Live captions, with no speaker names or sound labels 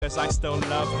because I still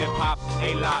love hip-hop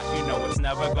a lot. You know it's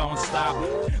never gonna stop,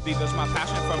 because my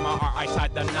passion for my art, I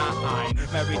tied the knot. I'm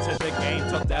married to the game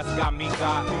till death got me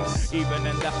got. Even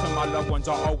in death to my loved ones,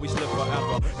 I'll always live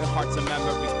forever in hearts and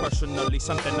memories, personally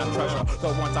something I treasure. The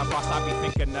ones I've lost, I be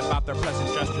thinking about their pleasant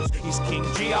gestures. He's King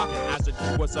Gia, as a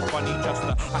dude was a funny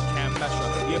jester. I can't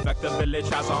measure the effect the village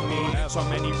has on me. So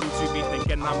many roots, you be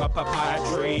thinking I'm a papaya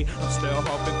tree. I'm still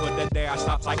hoping for the day I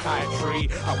stop psychiatry.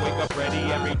 I wake up ready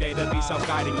every day to be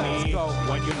self-guiding me.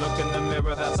 When you look in the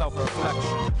mirror, that's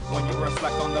self-reflection. When you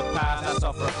reflect on the past, that's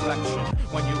self-reflection.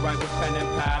 When you write with pen and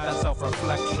pad, that's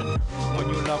self-reflection. When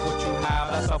you love what you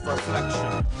have, that's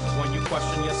self-reflection. When you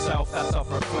question yourself, that's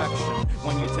self-reflection.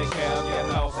 When you take care of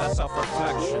your health, that's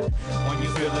self-reflection. When you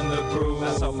feel in the groove,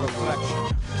 that's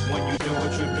self-reflection. When you do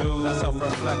what you do, that's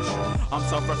self-reflection. I'm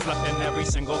self-reflecting every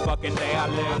single fucking day I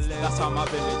live. That's how my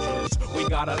village is. We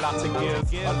got a lot to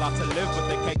give, a lot to live, but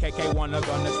the KKK wanna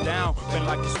gun us down. Been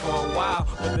like this for a while,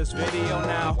 with this video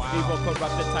now. Evil,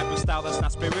 corrupted type of style that's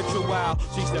not spiritual.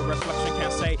 She's their reflection,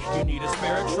 can't say you need a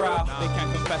spirit trial. They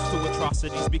can't confess to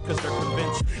atrocities because they're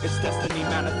convinced it's destiny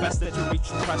manifested to reach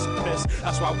the precipice.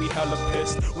 That's why we hella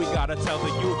pissed. We gotta tell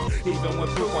the youth, even with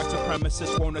proof, white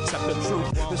supremacists won't accept the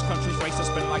truth. This country's race has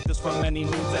been like this for many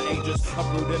moons and ages,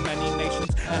 uprooted many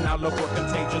nations, and now look we're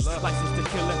contagious. License to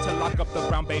kill and to lock up the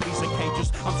brown babies in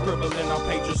cages. I'm scribbling on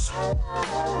pages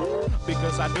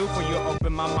because I do, for you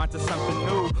open my mind to something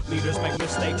new. Leaders make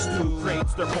mistakes too,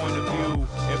 creates their point of view.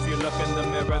 If you look in the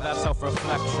mirror, that's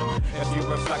self-reflection. If you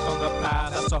reflect on the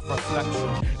past, that's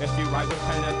self-reflection. If you write with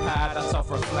pen and pad, that's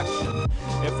self-reflection.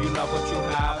 If you love what you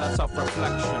have, that's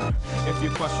self-reflection. If you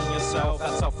question yourself,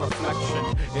 that's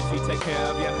self-reflection. If you take care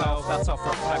of your health, that's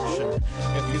self-reflection.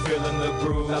 If you feel in the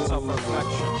groove, that's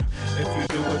self-reflection. If you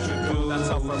do what you do, that's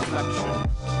self-reflection.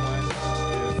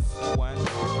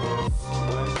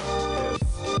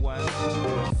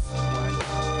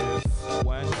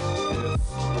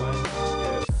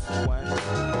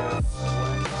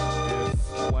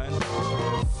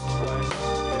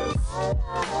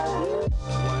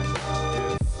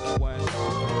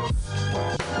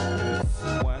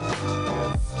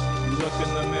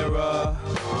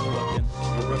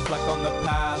 Reflect on the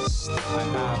past, I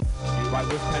have. You write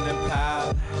with pen and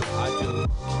pad, I do.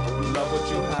 You love what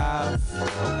you have,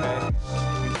 okay.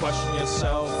 You question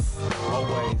yourself,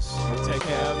 always. You take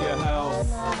care of your health.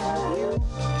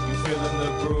 You feel in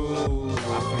the groove,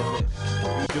 I feel it.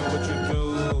 You do what you do,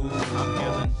 I'm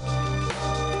healing.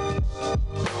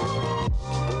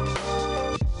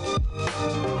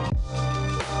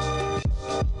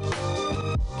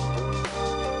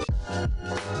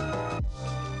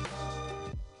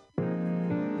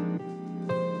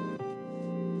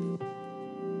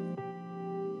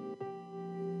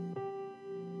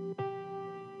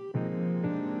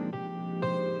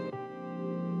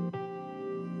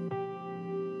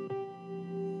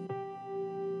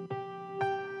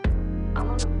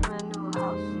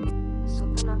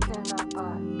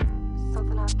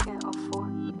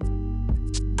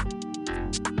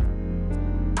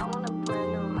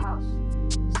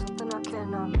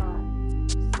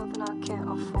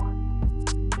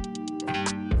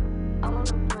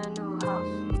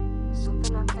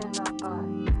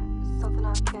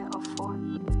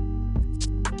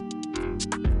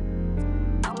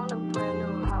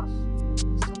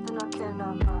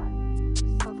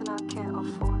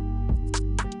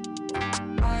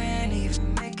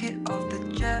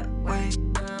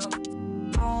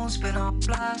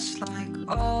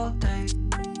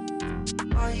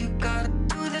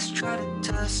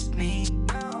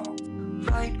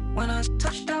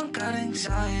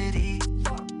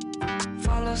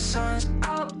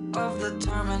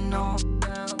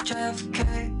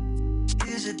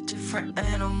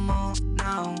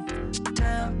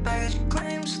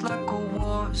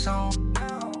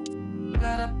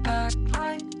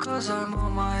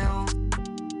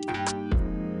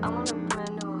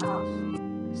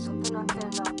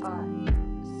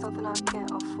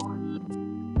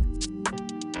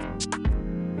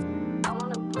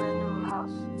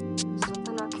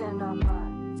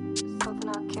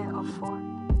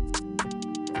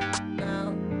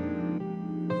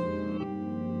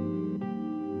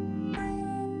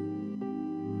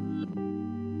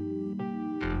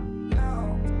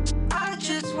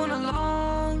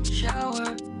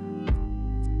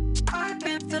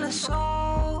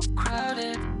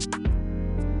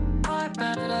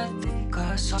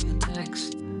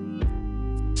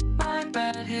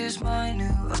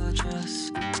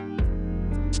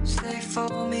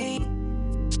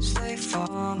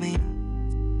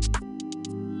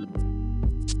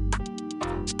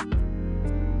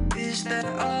 Is there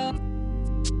a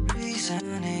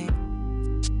reasoning?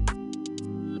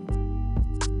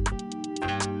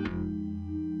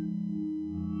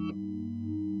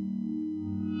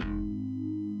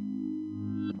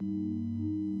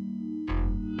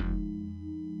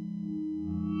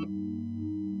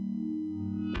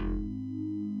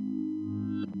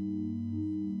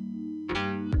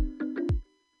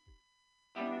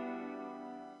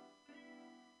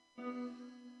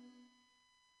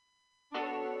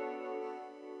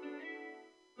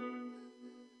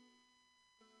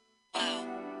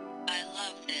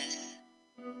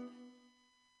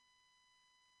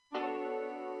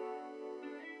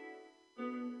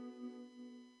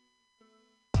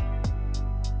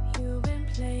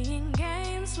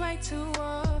 too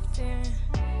often.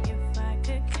 If I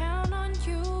could count on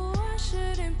you, I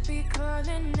shouldn't be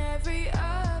calling every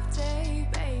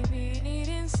update. Baby,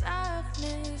 needing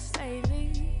softness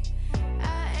lately.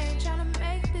 I ain't tryna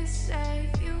make this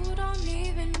safe. You don't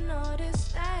even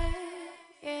notice that.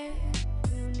 Yeah,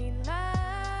 you need love.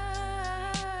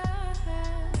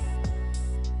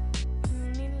 You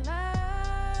need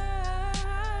love.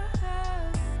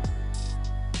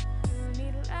 You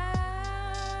need love.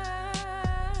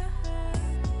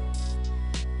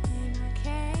 And I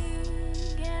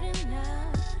can't get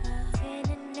enough.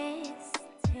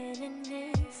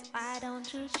 Tenderness. Why don't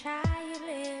you try a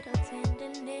little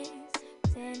tenderness,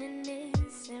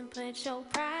 and put your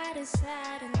pride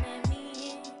aside and let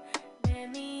me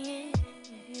in.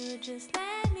 You just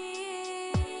let me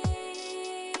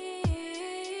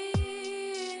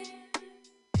in.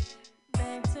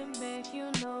 Back to back, you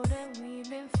know that we've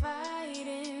been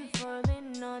fighting,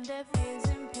 falling on deaf ears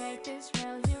and practice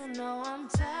rounds. You know I'm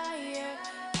tired.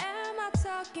 Am I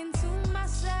talking to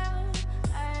myself?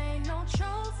 I ain't no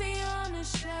trophy on the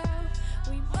shelf.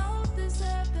 We both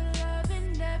deserve the love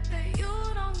and depth that you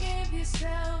don't give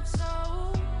yourself.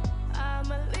 So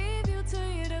I'ma leave you to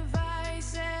your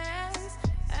devices.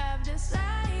 I've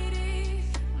decided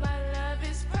my love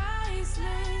is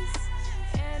priceless,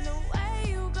 and the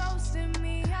way you ghosted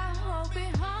me, I hope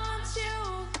it haunts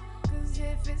you. Cause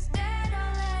if it's dead,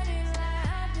 I'll let it lie.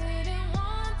 I didn't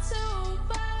want to,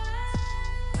 but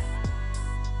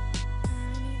I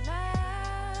need love.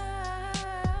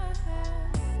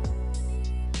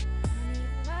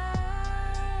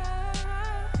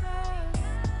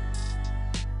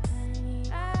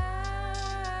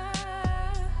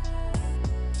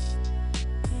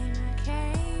 And I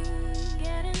can't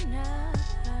get enough.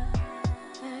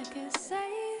 I could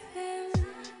save him,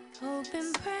 hope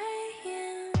and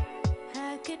praying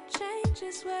I could change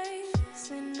his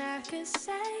ways, and I could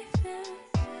save him.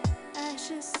 I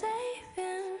should save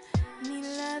him. Need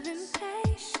love and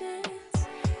patience.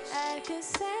 I could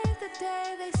save the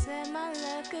day they said my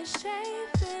love could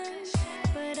shape him,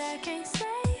 but I can't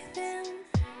save him.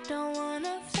 Don't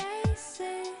wanna face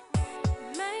it.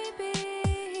 Maybe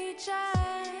he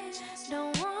just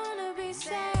don't wanna be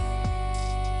saved.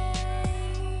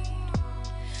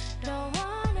 Don't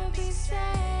wanna be saved.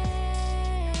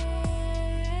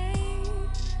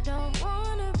 Don't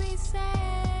wanna be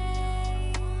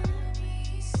saved.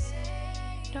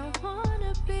 Don't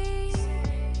wanna be.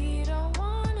 He don't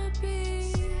wanna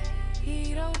be.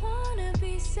 He don't wanna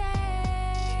be saved.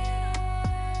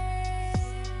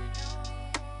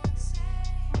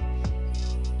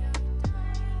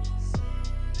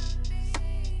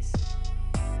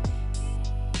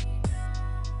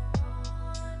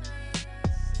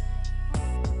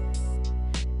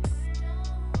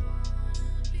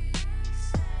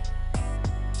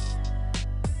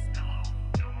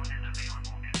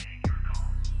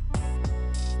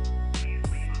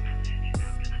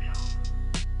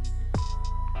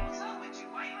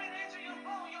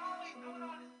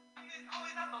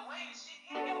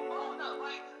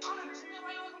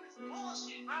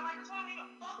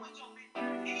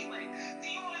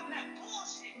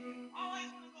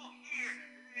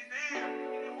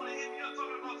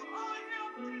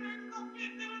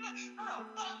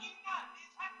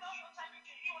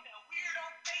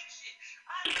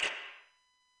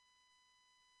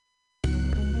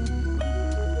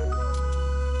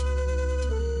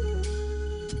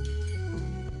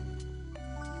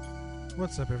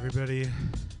 What's up, everybody?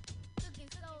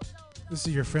 This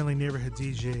is your friendly neighborhood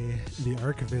DJ, The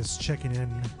Archivist, checking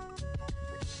in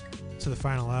to the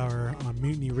final hour on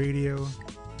Mutiny Radio.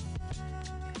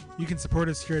 You can support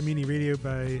us here at Mutiny Radio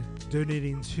by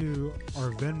donating to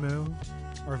our Venmo.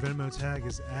 Our Venmo tag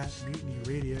is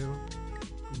 @MutinyRadio.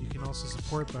 And you can also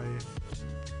support by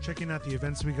checking out the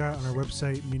events we got on our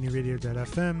website,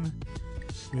 MutinyRadio.fm.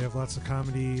 We have lots of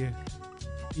comedy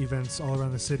events all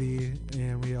around the city,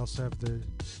 and we also have the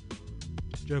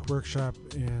joke workshop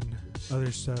and other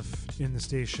stuff in the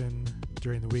station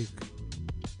during the week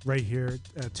right here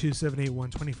at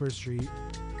 2781 21st Street,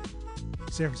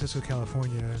 San Francisco,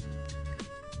 California.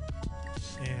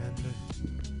 And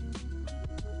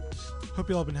hope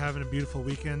you all been having a beautiful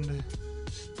weekend.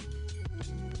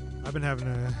 I've been having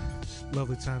a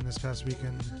lovely time this past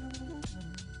weekend.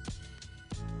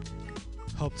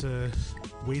 Helped a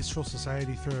Wastrel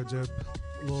Society throw a dope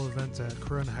little event at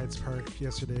Corona Heights Park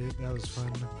yesterday. That was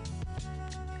fun.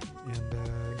 And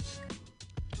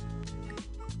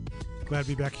glad to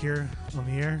be back here on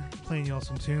the air, playing y'all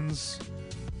some tunes.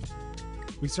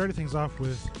 We started things off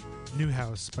with New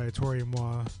House by Tori and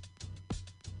Moi.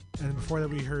 And before that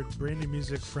we heard brand new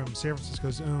music from San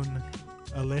Francisco's own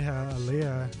Aleha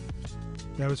Alea.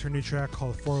 That was her new track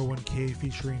called 401k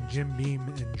featuring Jim Beam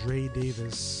and Dre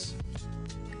Davis.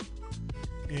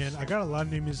 And I got a lot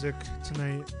of new music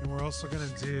tonight, and we're also going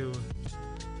to do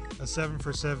a 7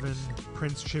 for 7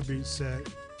 Prince tribute set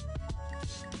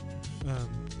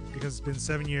because it's been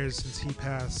 7 years since he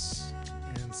passed,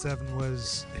 and 7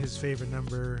 was his favorite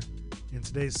number. And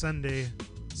today's Sunday,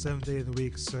 7th day of the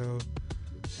week, so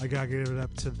I gotta give it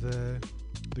up to the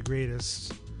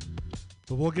greatest.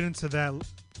 But we'll get into that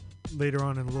later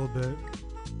on in a little bit.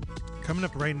 Coming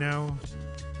up right now,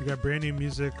 we got brand new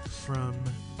music from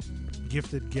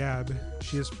Gifted Gab.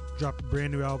 She just dropped a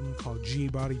brand new album called G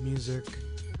Body Music.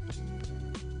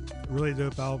 Really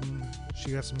dope album.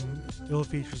 She got some ill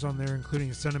features on there,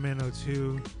 including Cinnamon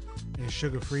 02 and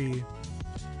Sugar Free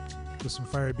with some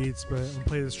fire beats. But I'm gonna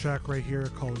play this track right here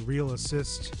called Real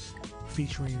Assist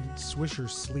featuring Swisher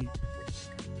Sleep.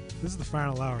 This is the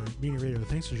final hour, Mutiny Radio.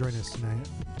 Thanks for joining us tonight.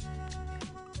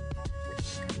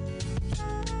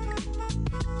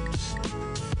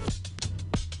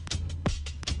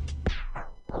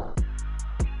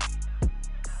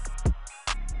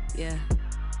 Yeah.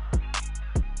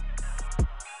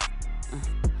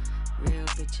 Real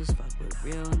bitches fuck with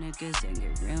real niggas and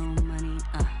get real money.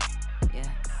 Yeah.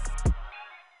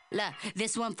 Look,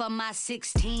 this one for my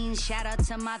 16. Shout out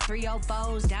to my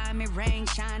 304s. Diamond ring,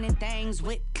 shining things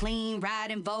with clean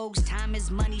riding Vogues. Time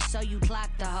is money, so you clock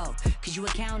the hoe. Cause you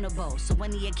accountable. So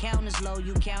when the account is low,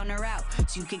 you counter out.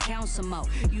 So you can count some more.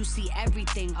 You see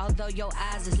everything, although your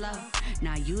eyes is low.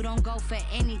 Now you don't go for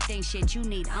anything, shit, you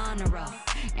need honor of.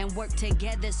 And work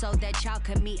together so that y'all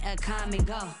can meet a common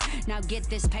goal. Now get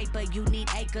this paper, you need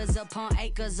acres upon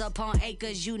acres upon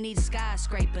acres. You need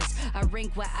skyscrapers, a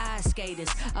rink with ice skaters,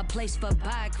 a place for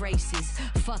bike races.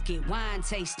 Fuck it, wine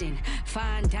tasting,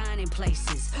 fine dining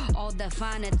places. All the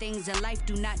finer things in life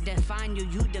do not define you,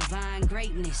 you divine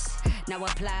greatness. Now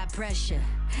apply pressure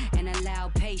and allow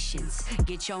patience.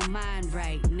 Get your mind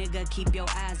right, nigga, keep your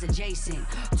eyes adjacent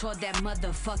toward that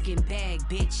motherfucking bag,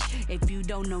 bitch. If you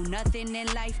don't know nothing in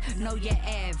life, know your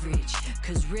average.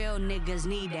 Cause real niggas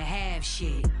need to have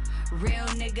shit. Real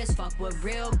niggas fuck with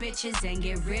real bitches and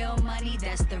get real money,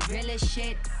 that's the realest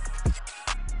shit.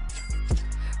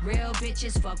 Real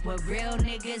bitches fuck with real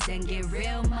niggas and get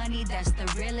real money, that's the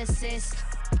real assist.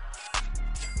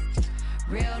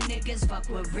 Real niggas fuck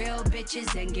with real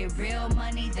bitches and get real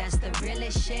money, that's the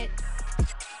realest shit.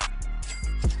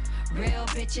 Real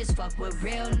bitches fuck with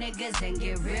real niggas and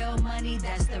get real money,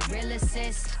 that's the real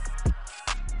assist.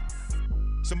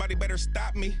 Somebody better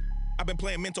stop me. I've been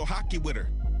playing mental hockey with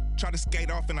her. Try to skate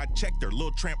off and I checked her.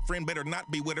 Little tramp friend better not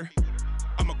be with her.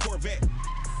 I'm a Corvette.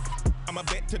 I'm a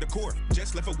vet to the core.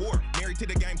 Just left a war. Married to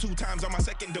the game 2 times on my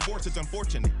second divorce. It's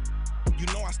unfortunate. You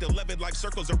know I still love it, life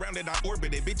circles around it, I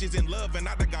orbit it. Bitches in love and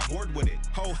I done got bored with it.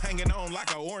 Hoe hanging on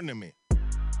like an ornament.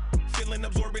 Feeling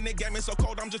absorbing it, game is so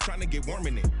cold, I'm just trying to get warm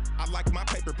in it. I like my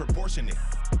paper proportionate.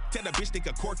 Tell the bitch stick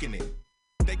a cork in it.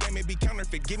 They game it be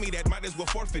counterfeit, give me that, might as well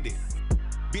forfeit it.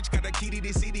 Bitch got a key to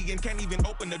this city and can't even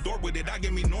open the door with it. I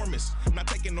give me enormous, not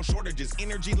taking no shortages.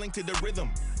 Energy linked to the rhythm.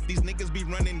 These niggas be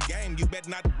running game. You bet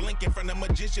not blink in front of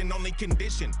magician, only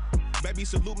condition. Baby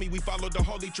salute me, we follow the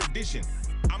holy tradition.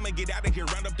 I'ma get out of here,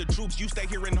 round up the troops. You stay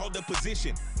here and hold the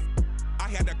position. I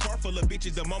had a car full of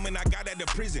bitches the moment I got out of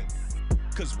prison.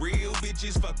 Cause real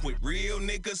bitches fuck with real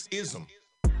niggas ism.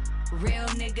 Real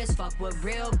niggas fuck with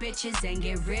real bitches and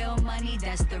get real money,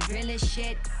 that's the realest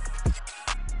shit.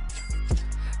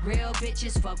 Real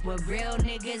bitches fuck with real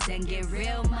niggas and get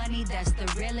real money, that's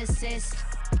the real assist.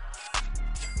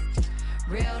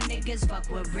 Real niggas fuck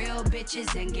with real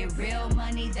bitches and get real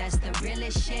money, that's the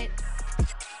realest shit.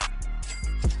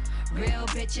 Real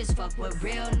bitches fuck with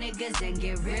real niggas and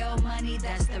get real money,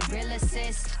 that's the real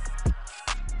assist.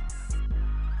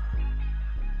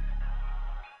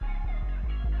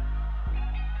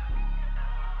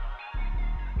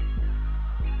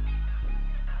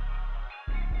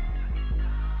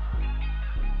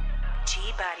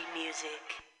 G-Body music.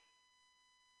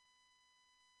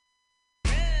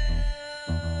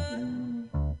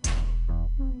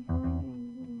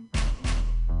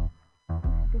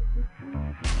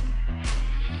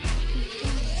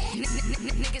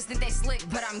 Niggas think they slick,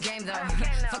 but I'm game though.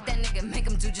 Fuck that nigga, make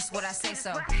him do just what I say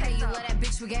so. Hey, you love that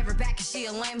bitch, we gave her back cause she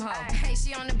a lame hoe. Hey,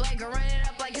 she on the blade, go run it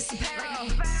up like it's a payroll.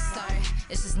 Sorry,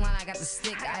 it's just line, I got the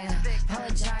stick. I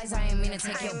apologize, I ain't mean to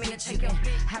take your bitch. You can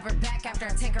have her back after I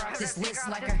take her off this list.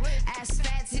 Like her ass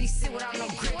fat, titty sit without no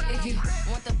grip. If you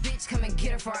want the bitch, come and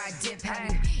get her before I dip.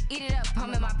 Have you eat it up,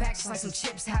 pump in my back just like some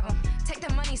chips. Have them take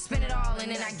the money, spend it all,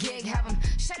 and then I gig. Have them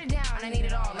shut it down, I need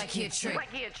it all like he a trick.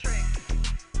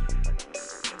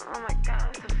 Oh my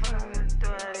god, what the fuck I'm gonna do?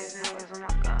 these niggas, oh my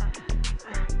god.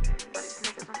 But these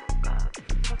niggas, oh my god.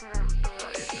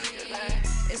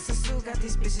 It's the Sue, got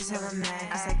these bitches hella mad.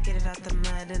 As I get it out the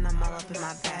mud and I'm all up in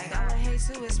my bag. All I hate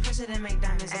to is pressure to make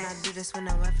diamonds. And I do this with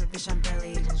no effort, bitch, I'm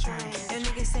barely even trying. Your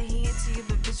nigga say he into you,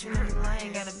 but bitch, you know he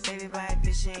lying. Got a baby by a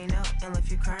bitch, you ain't up and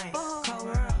left you crying. Cold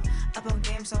world, up on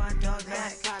game, so I dog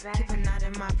back. Keep a knot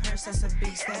in my purse, that's a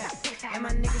big step. And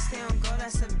my niggas stay on go,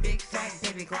 that's a big fact.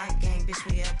 Baby Glock gang, bitch,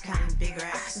 we up counting big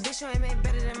racks. Bitch, you ain't made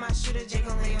better than my shooter. Jay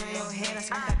gon' lay on your head. I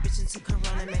smack that bitch into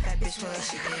Corona, make that bitch feel like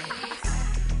she dead.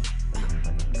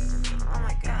 Oh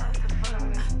my god, the fuck are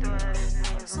we doing?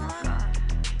 Oh my god.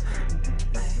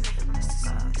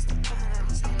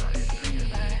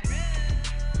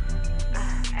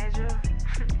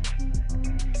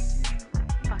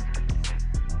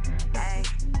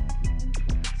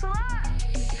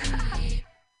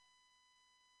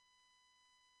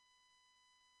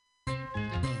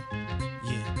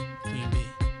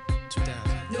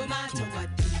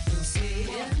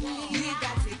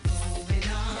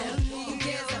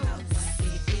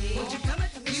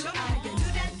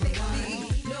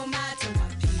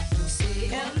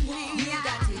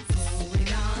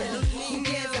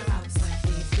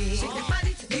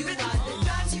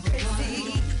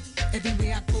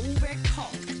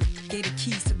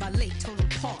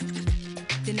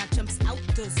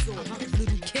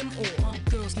 Little Kim or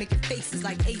girls making faces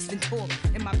like Ace Ventura.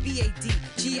 And my BAD,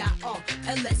 GIR,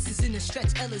 LS is in the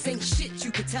stretch. Ellis ain't shit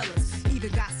you could tell us.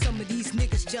 Even got some of these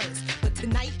niggas jealous. But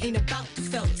tonight ain't about the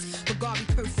fellas. Bulgari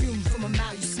perfume from a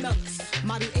mile, you smell us.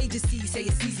 Model agencies say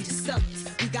it's easy to sell us.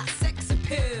 We got sex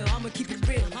appeal, I'ma keep it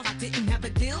real. If I didn't have a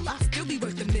deal, I'd still be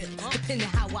worth a mill. Depending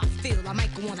how I feel, I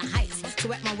might go on a heist.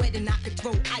 So at my wedding I could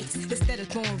throw ice instead of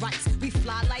throwing rice. We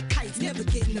fly like kites, never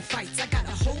get in the fights. I got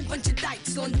a whole bunch of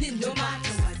dikes on ninja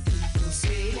mics.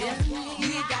 Say,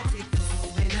 we got it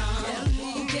going on.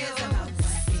 Who cares about what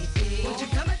they think? Won't you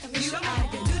come and you I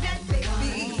can do that,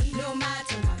 baby. No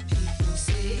matter what people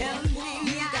say,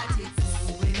 we got it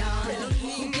going on.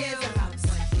 Who cares about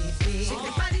what they think? Shake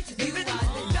the body to be with us,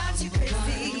 that drives you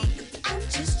crazy. I'm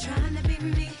just trying to be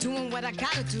me, doing what I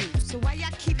gotta do. So why y'all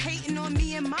keep hating on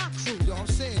me and my crew? Yo, I'm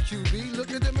saying, QB,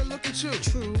 look at them and look at you.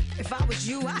 True, if I was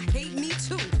you, I'd hate me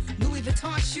too. Louis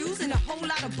Vuitton shoes and a whole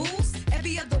lot of booze.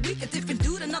 Every other week a different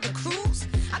dude, another cruise.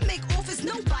 I make offers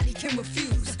nobody can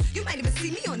refuse. You might even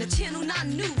see me on the Channel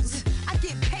 9 News. I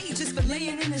get paid just for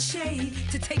laying in the shade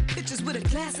to take pictures with a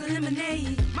glass of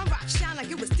lemonade. My rock shine like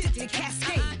it was dipped in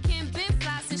Cascade. Kim been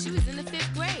fly since she was in the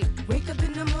 5th grade. Wake up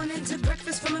in the morning to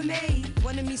breakfast from a maid.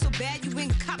 Wanted me so bad you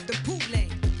ain't copped the bootleg.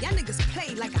 Y'all niggas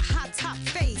play like a hot top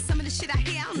fade. Some of the shit I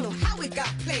hear, I don't know how it got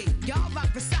played. Y'all rock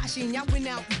Versace and y'all went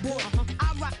out and bought.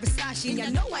 I rock Versace and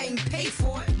y'all know I ain't paid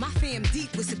for it. My fam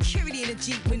deep with security in the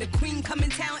Jeep. When the queen come in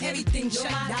town, everything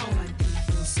shut down.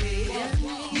 Say,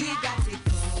 we got it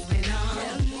going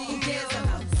on. Who cares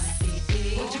about what they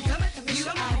think? Won't you come and you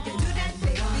I can do that,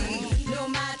 baby. No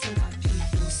matter what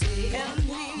people say, we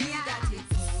got it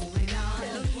going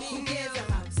on. Who cares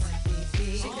about what they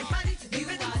think? Shake your body to be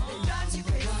with us, that drives you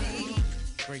crazy.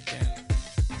 Break down.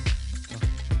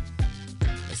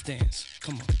 Let's dance.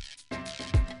 Come on.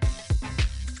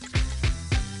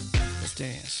 Let's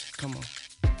dance. Come on.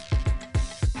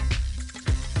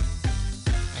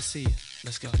 I see you.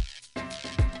 Let's go.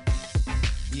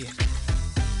 Yeah.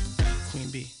 Queen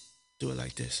B, do it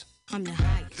like this. I'm the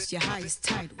highest, your highest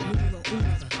title. Numero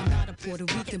uno. I'm not a Puerto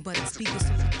Rican, but I speak it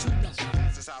so that you know.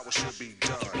 This is how it should be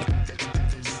done.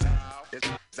 This style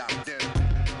is out there.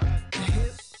 The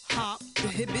hip hop, the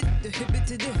hibbit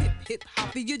to the hip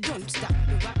hop, you don't stop.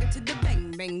 The rock it to the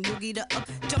bang bang, boogie the up,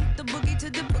 jump the boogie to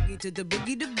the boogie to the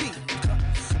boogie to beat.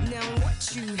 Now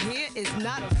what you hear is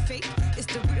not a fake, it's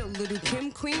the real little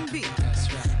Kim Queen B.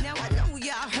 That's right. Now I know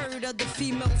y'all heard other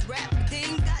females rap, but they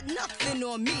ain't got nothing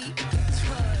on me.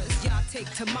 Cause y'all take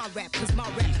to my rap, cause my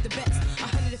rap's the best.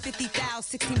 150,000,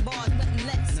 16 bars, nothing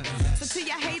less. So to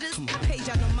y'all haters, I paid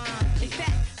y'all no mind. In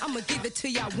fact, I'ma give it to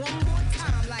y'all one more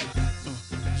time, like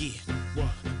Yeah,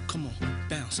 what? Come on,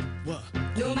 bounce, what?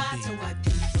 no matter what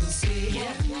people say,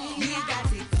 we got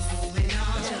it going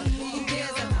on. Who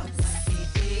cares about what they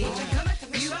think? Won't you come and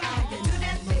you I can do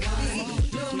that, baby.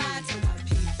 No matter what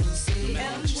people say, we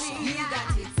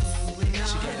got it going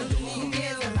on. Who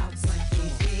cares about what they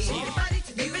think? Everybody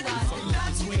to be with us and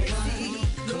not you crazy.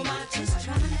 No matter just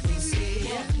trying to be me,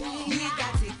 we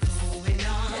got it going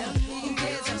on. Who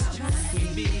cares just trying to be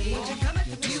me? Won't you come and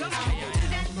you I can do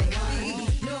that, baby.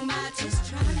 No matter just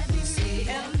trying to be me,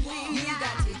 we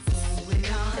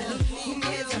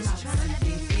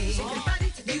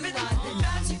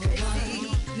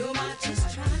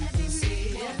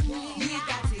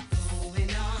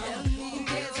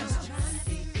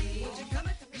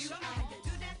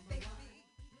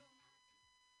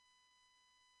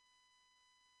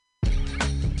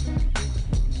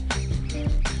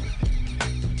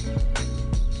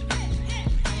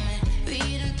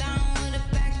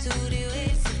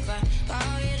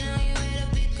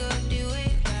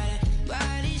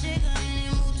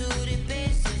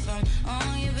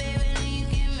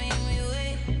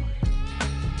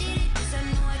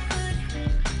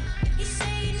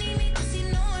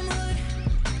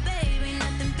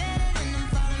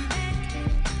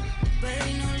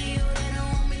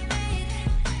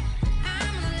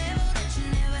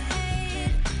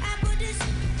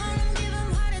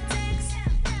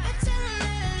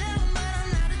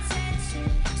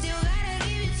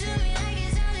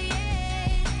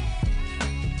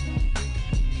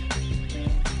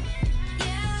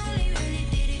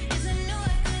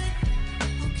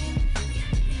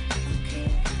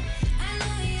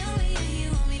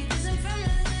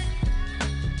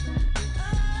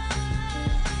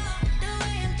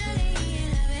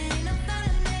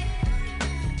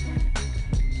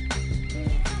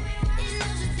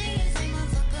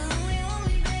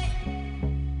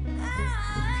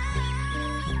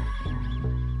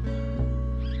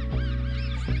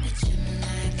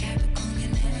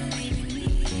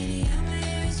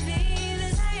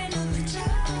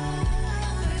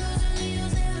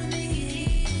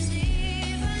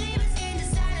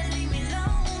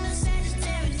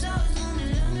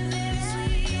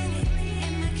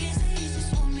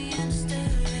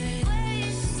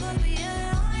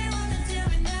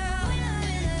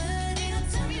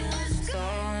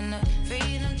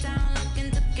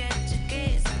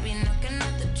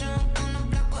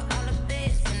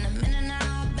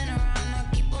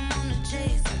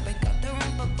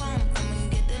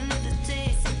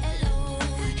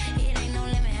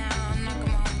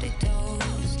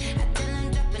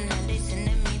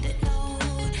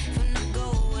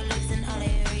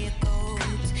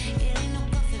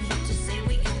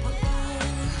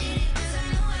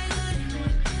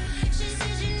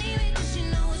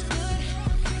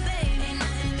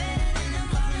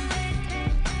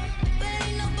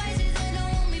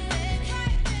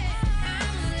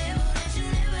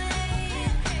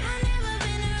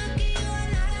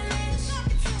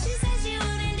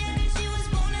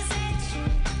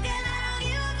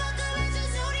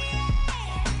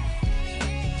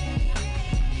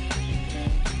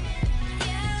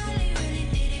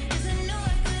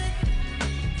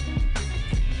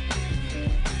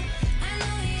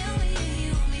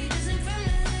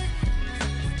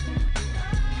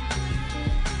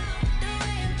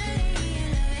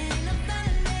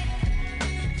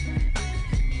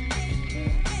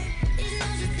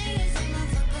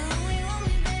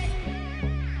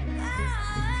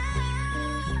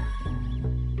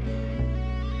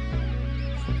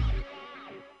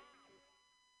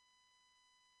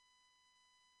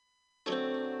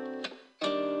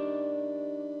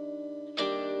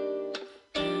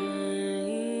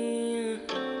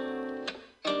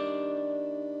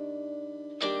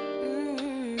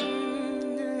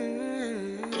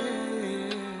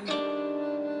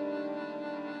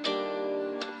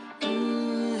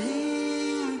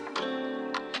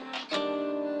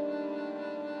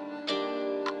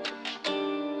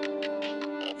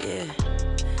Yeah,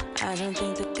 I don't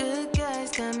think the good guys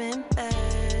coming back.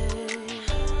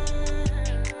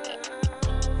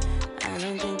 I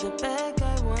don't think the bad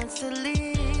guy wants to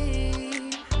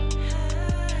leave.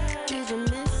 Did you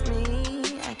miss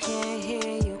me? I can't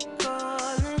hear you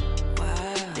calling.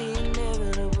 Wow. The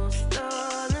inevitable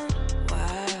stalling.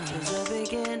 Wow. There's a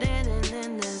beginning and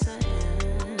then there's an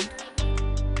end.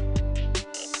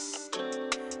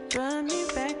 Run me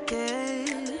back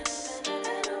in.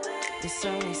 It's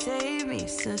only save me,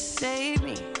 so save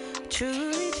me.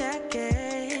 Truly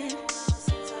jacket.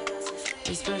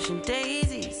 It's brushing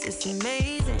daisies, it's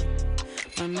amazing.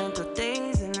 My mental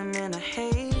days and I'm in a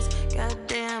haze.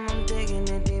 Goddamn, I'm digging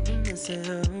it deep in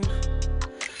myself.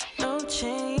 No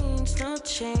change, no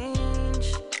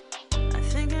change. I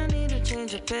think I need to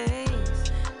change of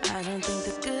pace. I don't think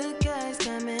the good guys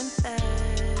coming back.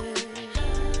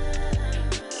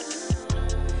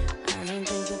 I don't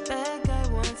think the bad guy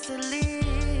wants to leave.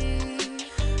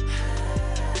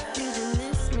 Did you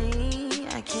miss me?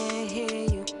 I can't hear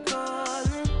you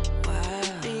calling. Wow.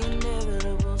 The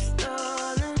inevitable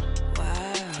stalling.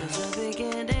 Wow. There's a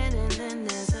beginning and then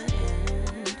there's an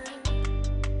end.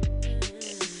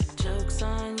 Joke's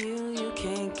on you, you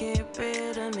can't get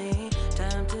rid of me.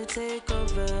 Time to take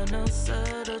over, no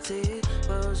subtlety.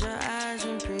 Close your eyes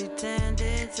and pretend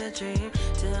it's a dream.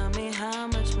 Tell me how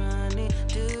much money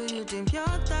do you deem your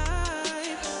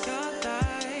life? Your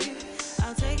life.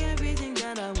 I'll take everything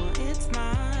that I want, it's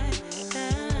mine.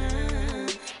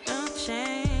 Don't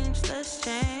change, let's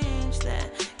change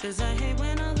that. Cause I hate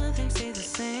when all the things stay the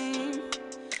same.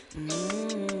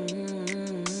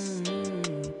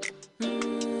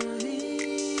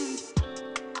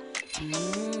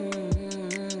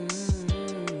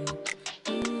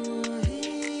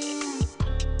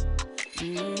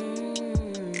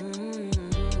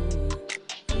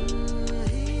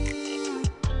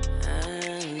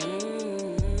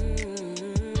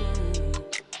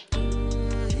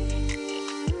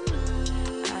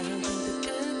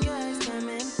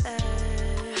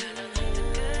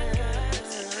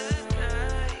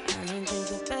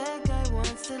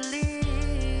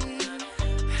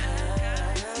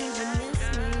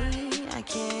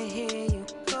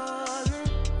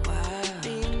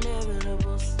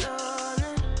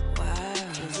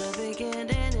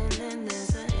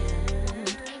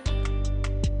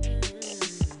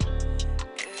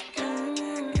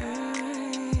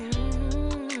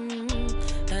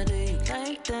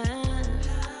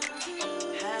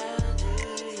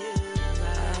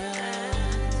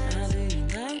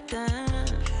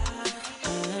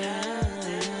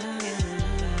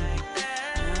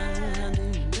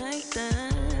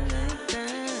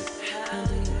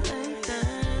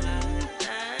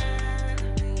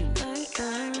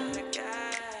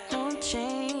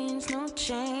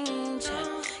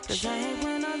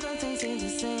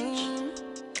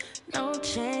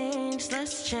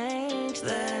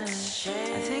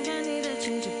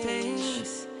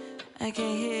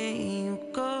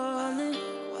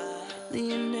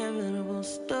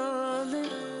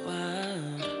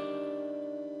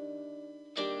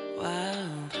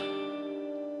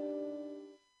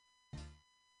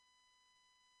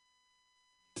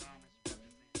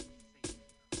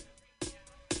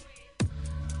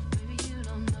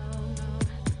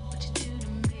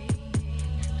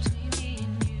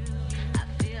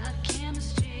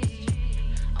 Chemistry,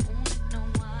 I won't let no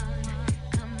one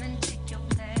come and take your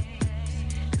place.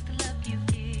 'Cause the love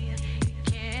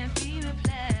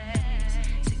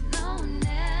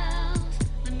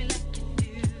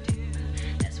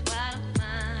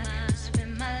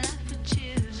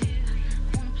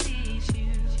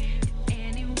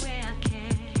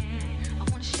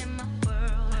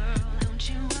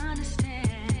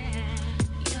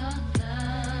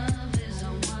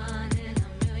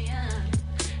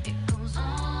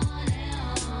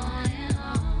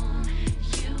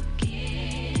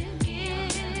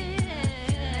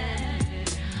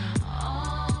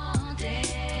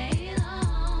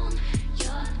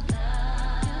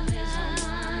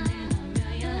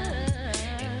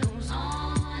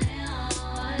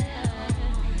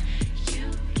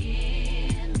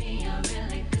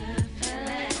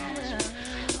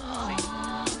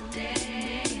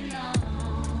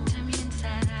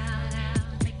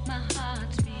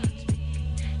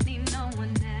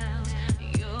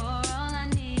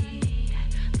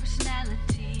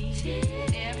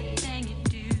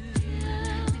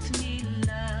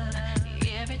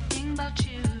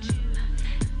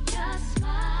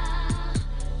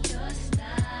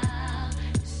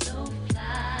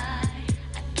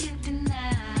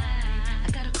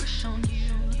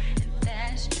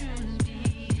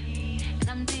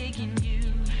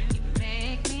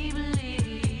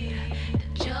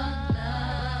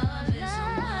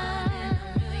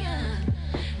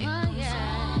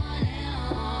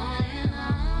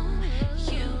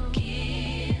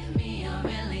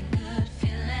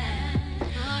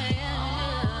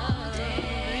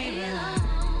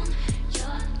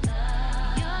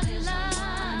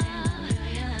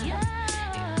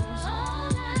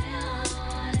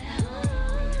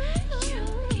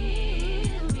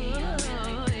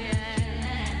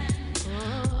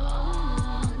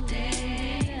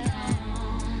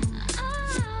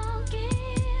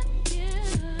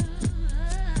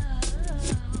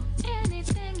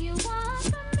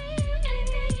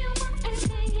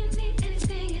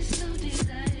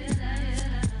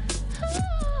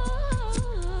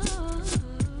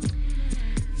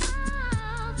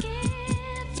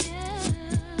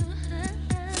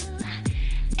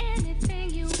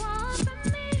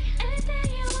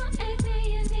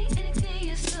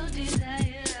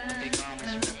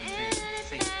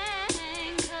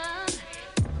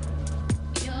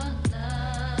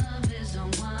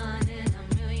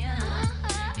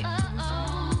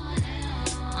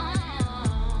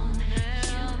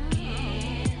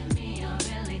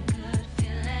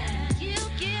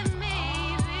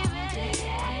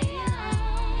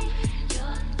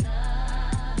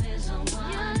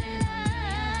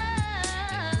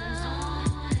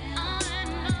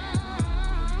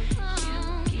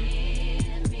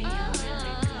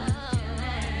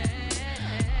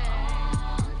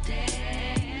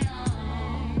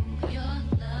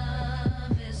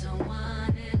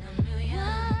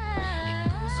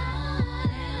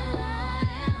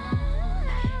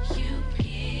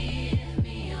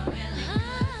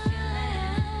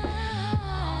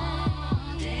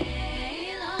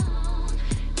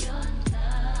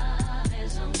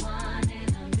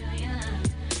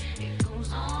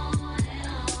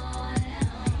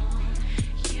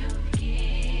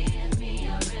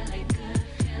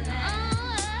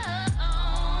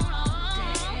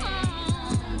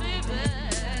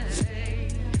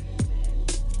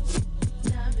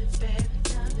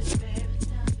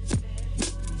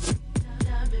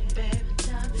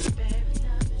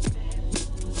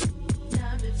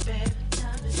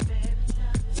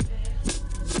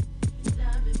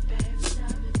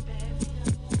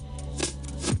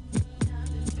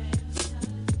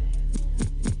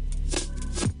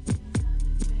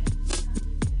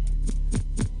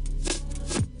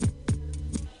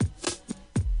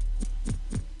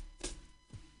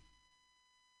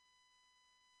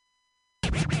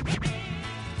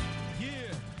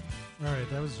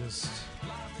was just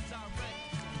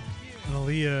an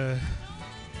Aaliyah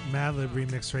Madlib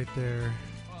remix right there.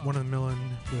 One of the Million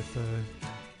with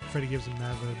Freddie Gibbs and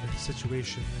Madlib.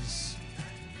 Situation is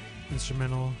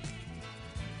instrumental.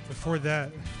 Before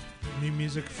that, new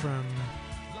music from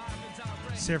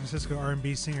San Francisco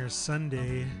R&B singer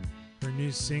Sunday. Her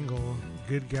new single,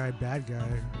 Good Guy, Bad Guy.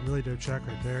 Really dope track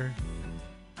right there.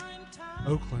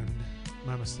 Oakland,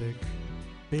 my mistake.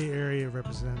 Bay Area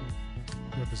represent.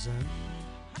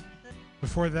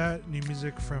 Before that, new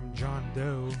music from John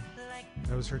Doe.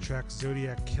 That was her track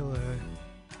Zodiac Killer.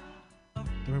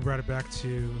 Then we brought it back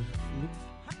to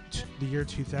the year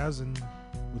 2000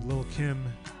 with Lil' Kim,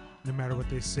 No Matter What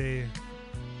They Say,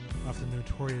 off the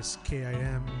notorious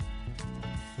KIM.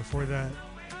 Before that,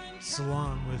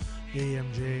 Salon with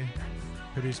AMJ,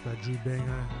 produced by Drew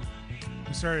Banga.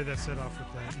 We started that set off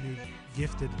with that new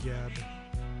Gifted Gab,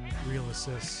 Real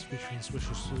Assists featuring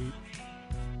Swisher Sweet.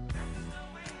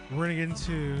 We're going to get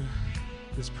into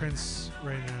this Prince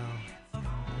right now,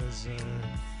 because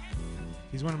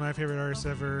he's one of my favorite artists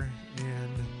ever, and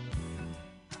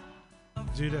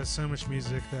dude has so much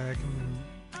music that I can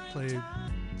play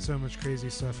so much crazy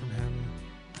stuff from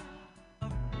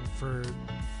him for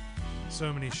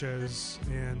so many shows.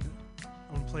 And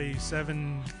I'm going to play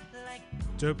 7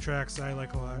 dope tracks I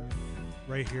like a lot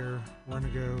right here. We're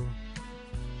going to go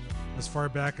as far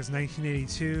back as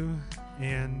 1982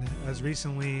 and as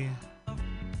recently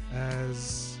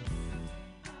as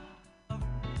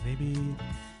maybe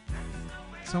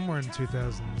somewhere in the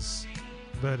 2000s.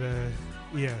 But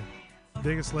yeah,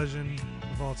 biggest legend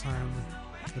of all time,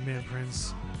 the man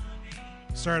Prince.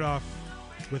 Start off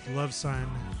with Love Sign,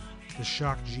 the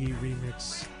Shock G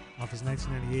remix off his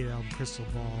 1998 album Crystal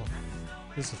Ball.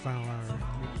 This is the final hour.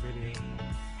 Make the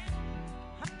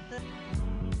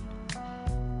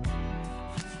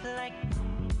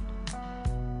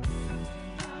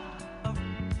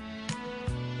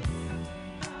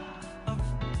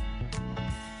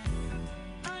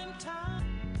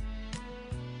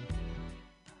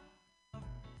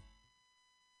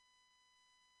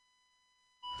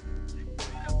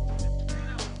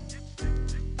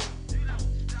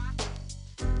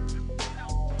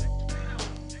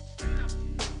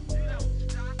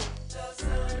Love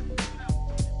sign.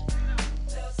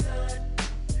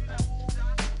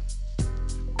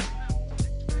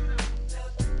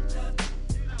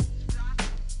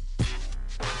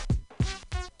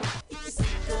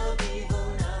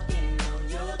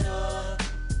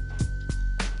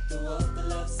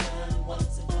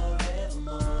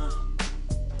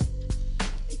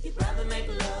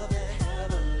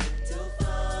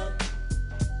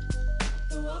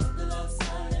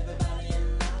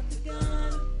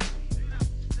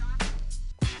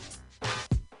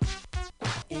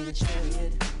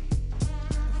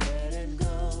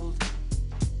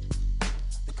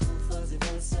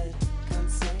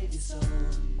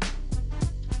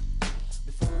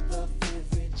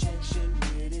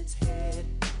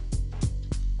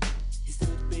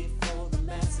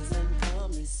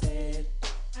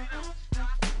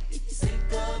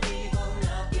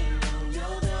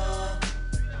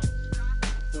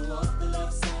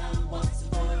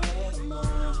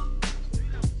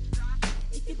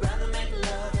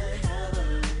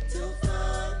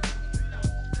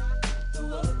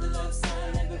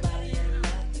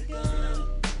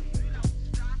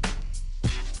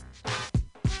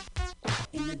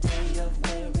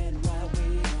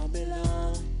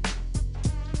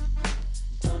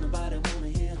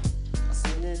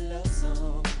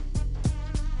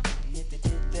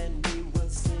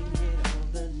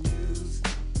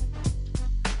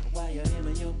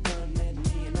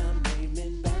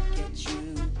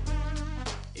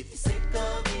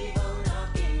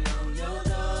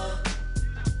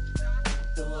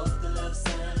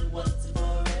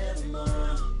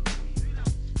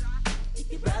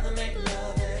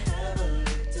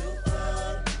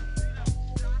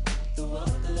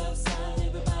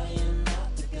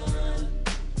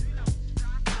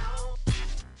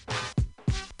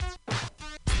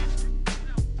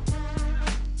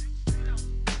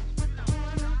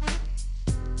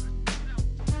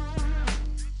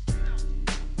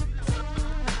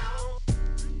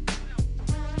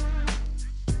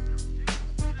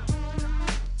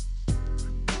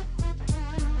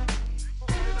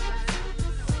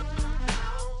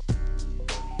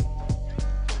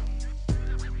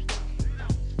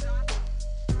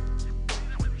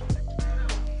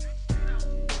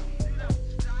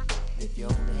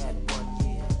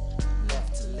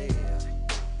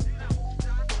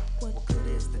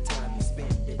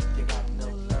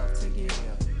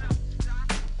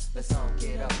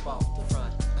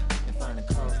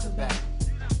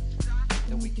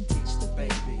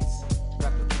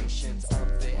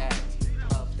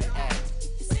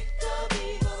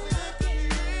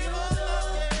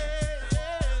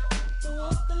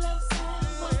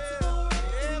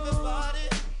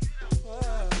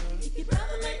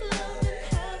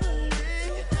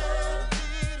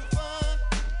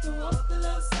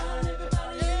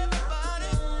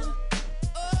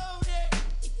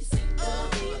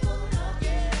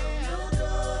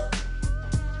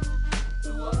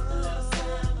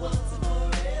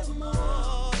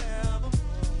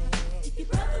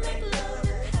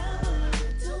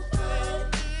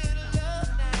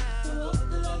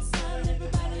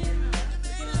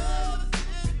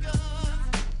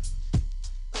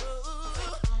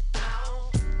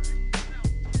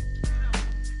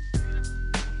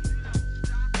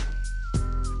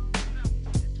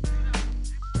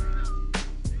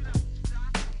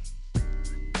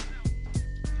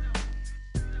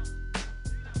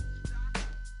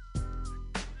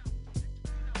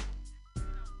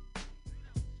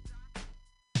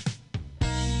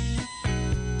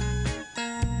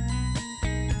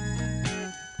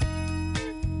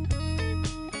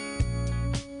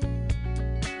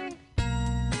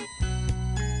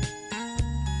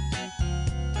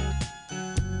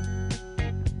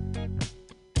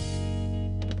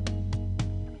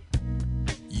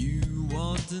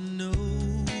 to know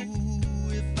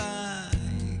if I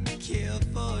care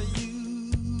for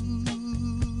you.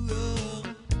 Oh,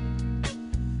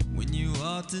 when you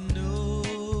ought to know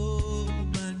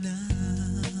by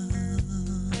now.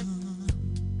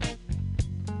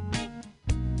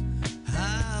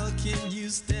 How can you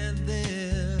stand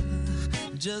there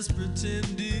just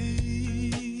pretending?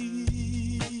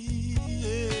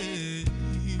 Yeah,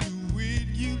 when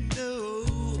you know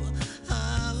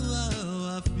how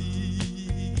I feel.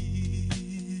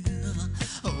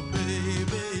 Oh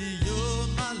baby, you're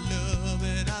my love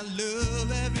and I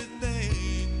love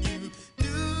everything you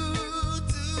do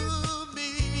to me.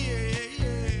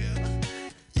 Yeah,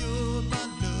 you're my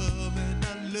love and I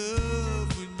love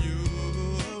when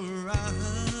you're around.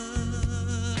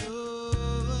 Oh,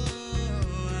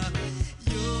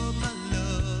 you're my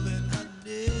love and I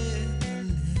never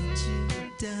let you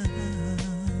down.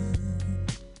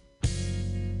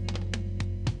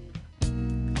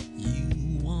 You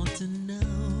want to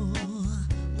know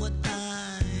what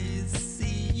I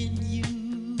see in you.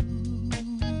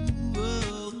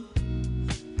 Oh,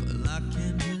 well, I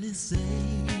can't really say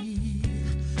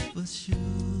for sure.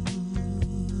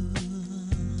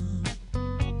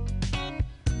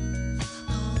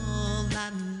 All I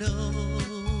know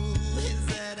is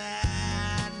that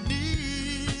I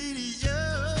need you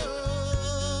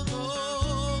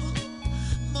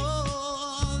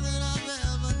more than I've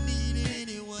ever needed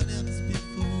anyone else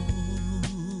before.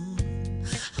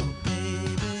 Oh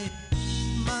baby,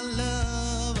 my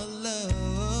love, I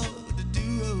love to do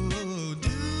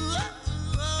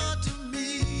to me.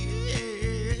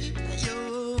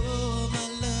 You're my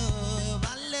love, I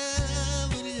love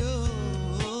when you're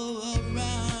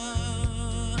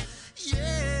around. Yeah,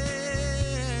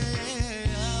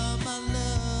 my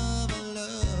love, I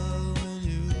love when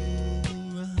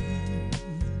you're around.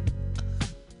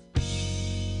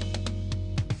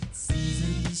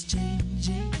 Seasons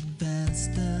changing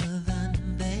faster than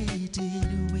they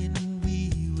did when we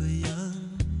were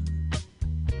young.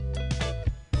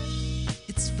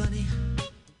 It's funny,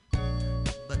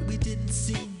 but we didn't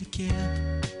seem to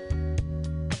care.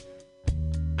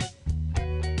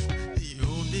 The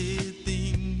only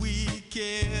thing we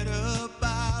cared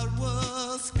about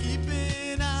was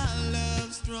keeping our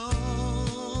love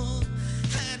strong.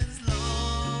 And as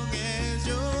long as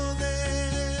you're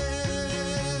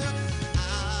there,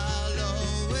 I'll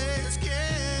always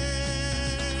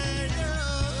care.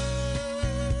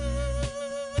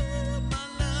 My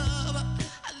love,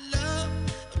 I love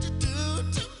what you do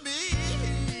to me.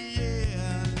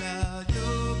 Yeah, now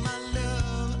you're my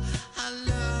love. I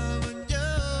love when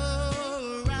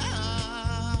you're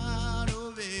around.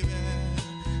 Oh, baby,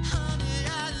 honey,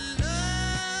 I love.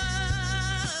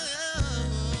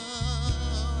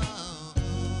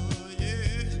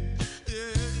 Yeah,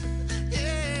 yeah,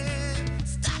 yeah.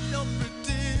 Stop your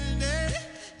pretending.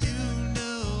 You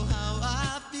know how I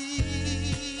feel.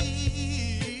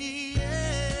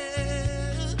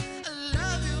 Yeah, I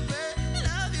love you, babe.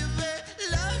 Love you, babe.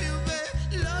 Love you, babe.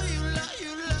 Love you, love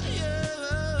you, love you.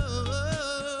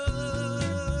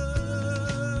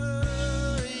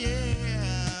 Yeah,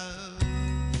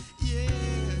 yeah, yeah,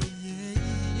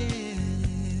 yeah.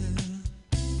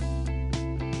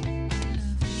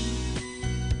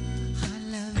 I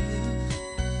love you.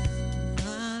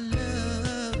 I love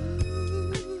you.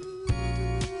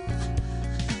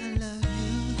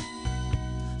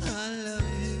 I love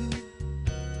you.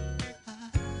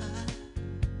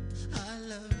 I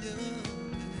love you.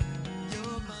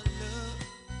 You're my love.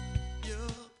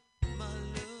 You're my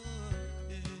love.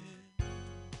 Yeah.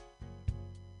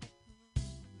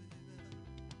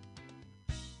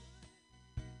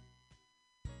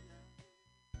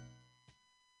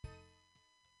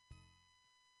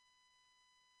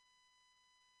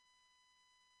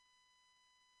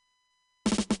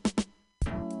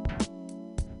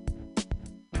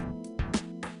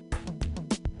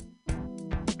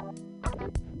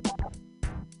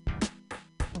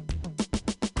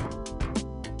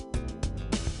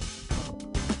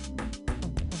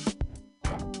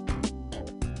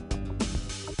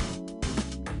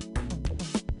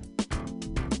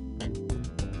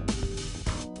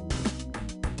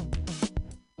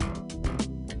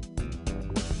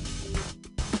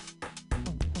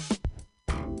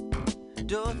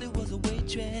 Dorothy was a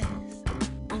waitress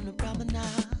on the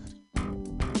promenade.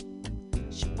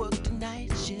 She worked the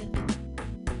night shift.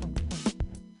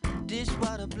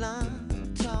 Dishwater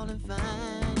blonde, tall and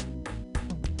fine.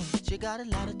 She got a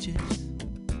lot of chips.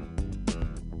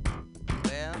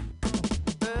 Well,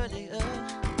 earlier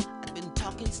I've been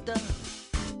talking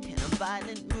stuff in a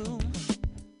violent room,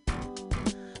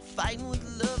 fighting with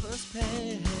lovers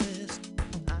past.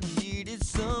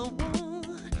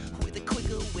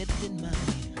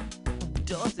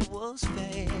 it was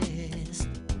fast.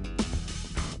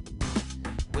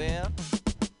 Well,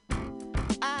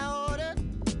 I ordered,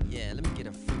 yeah, let me get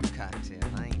a fruit cocktail.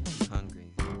 I ain't too hungry.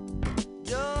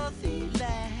 Dorothy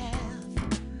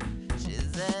laughed. She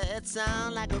said, it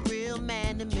sound like a real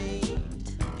man to me.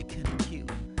 You're kinda cute.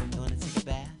 You wanna take a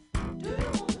bath? Do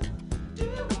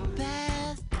you want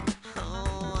bath?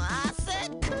 Oh, I said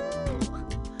cool.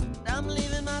 I'm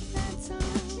leaving my pants on.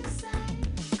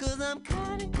 Cause I'm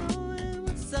kinda going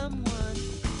with someone.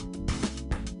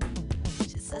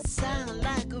 She said, sound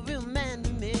like a real man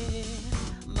to me.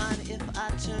 Mind if I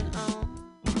turn on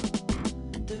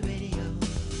the radio?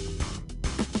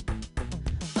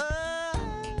 Oh,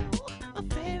 my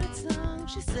favorite song,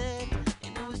 she said,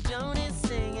 and it was Joni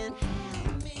singing.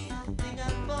 Help me, I think I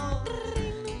phone.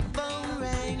 Phone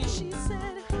rang and she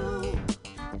said, who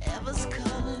ever's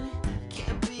calling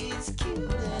can't be as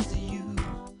cute as you.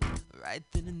 Right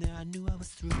then and there I knew I was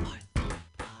through.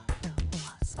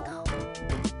 Was gone.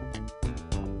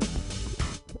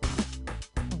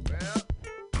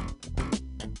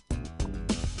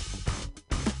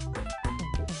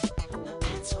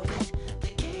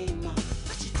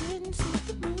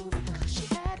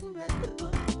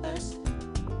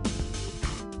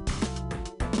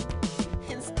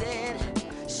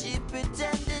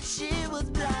 She was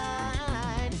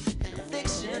blind, and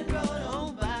fiction brought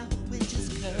home by a witch's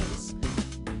curse.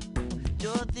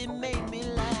 Dorothy made me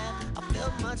laugh. I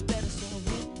felt much better, so I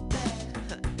went back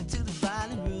into the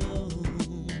violin room.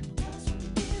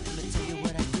 Let me tell you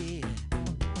what I did.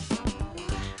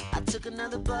 I took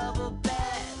another bubble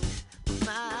bath, put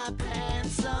my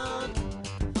pants on.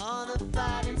 All the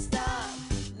fighting stopped.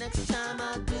 Next time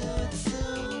I do it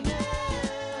sooner.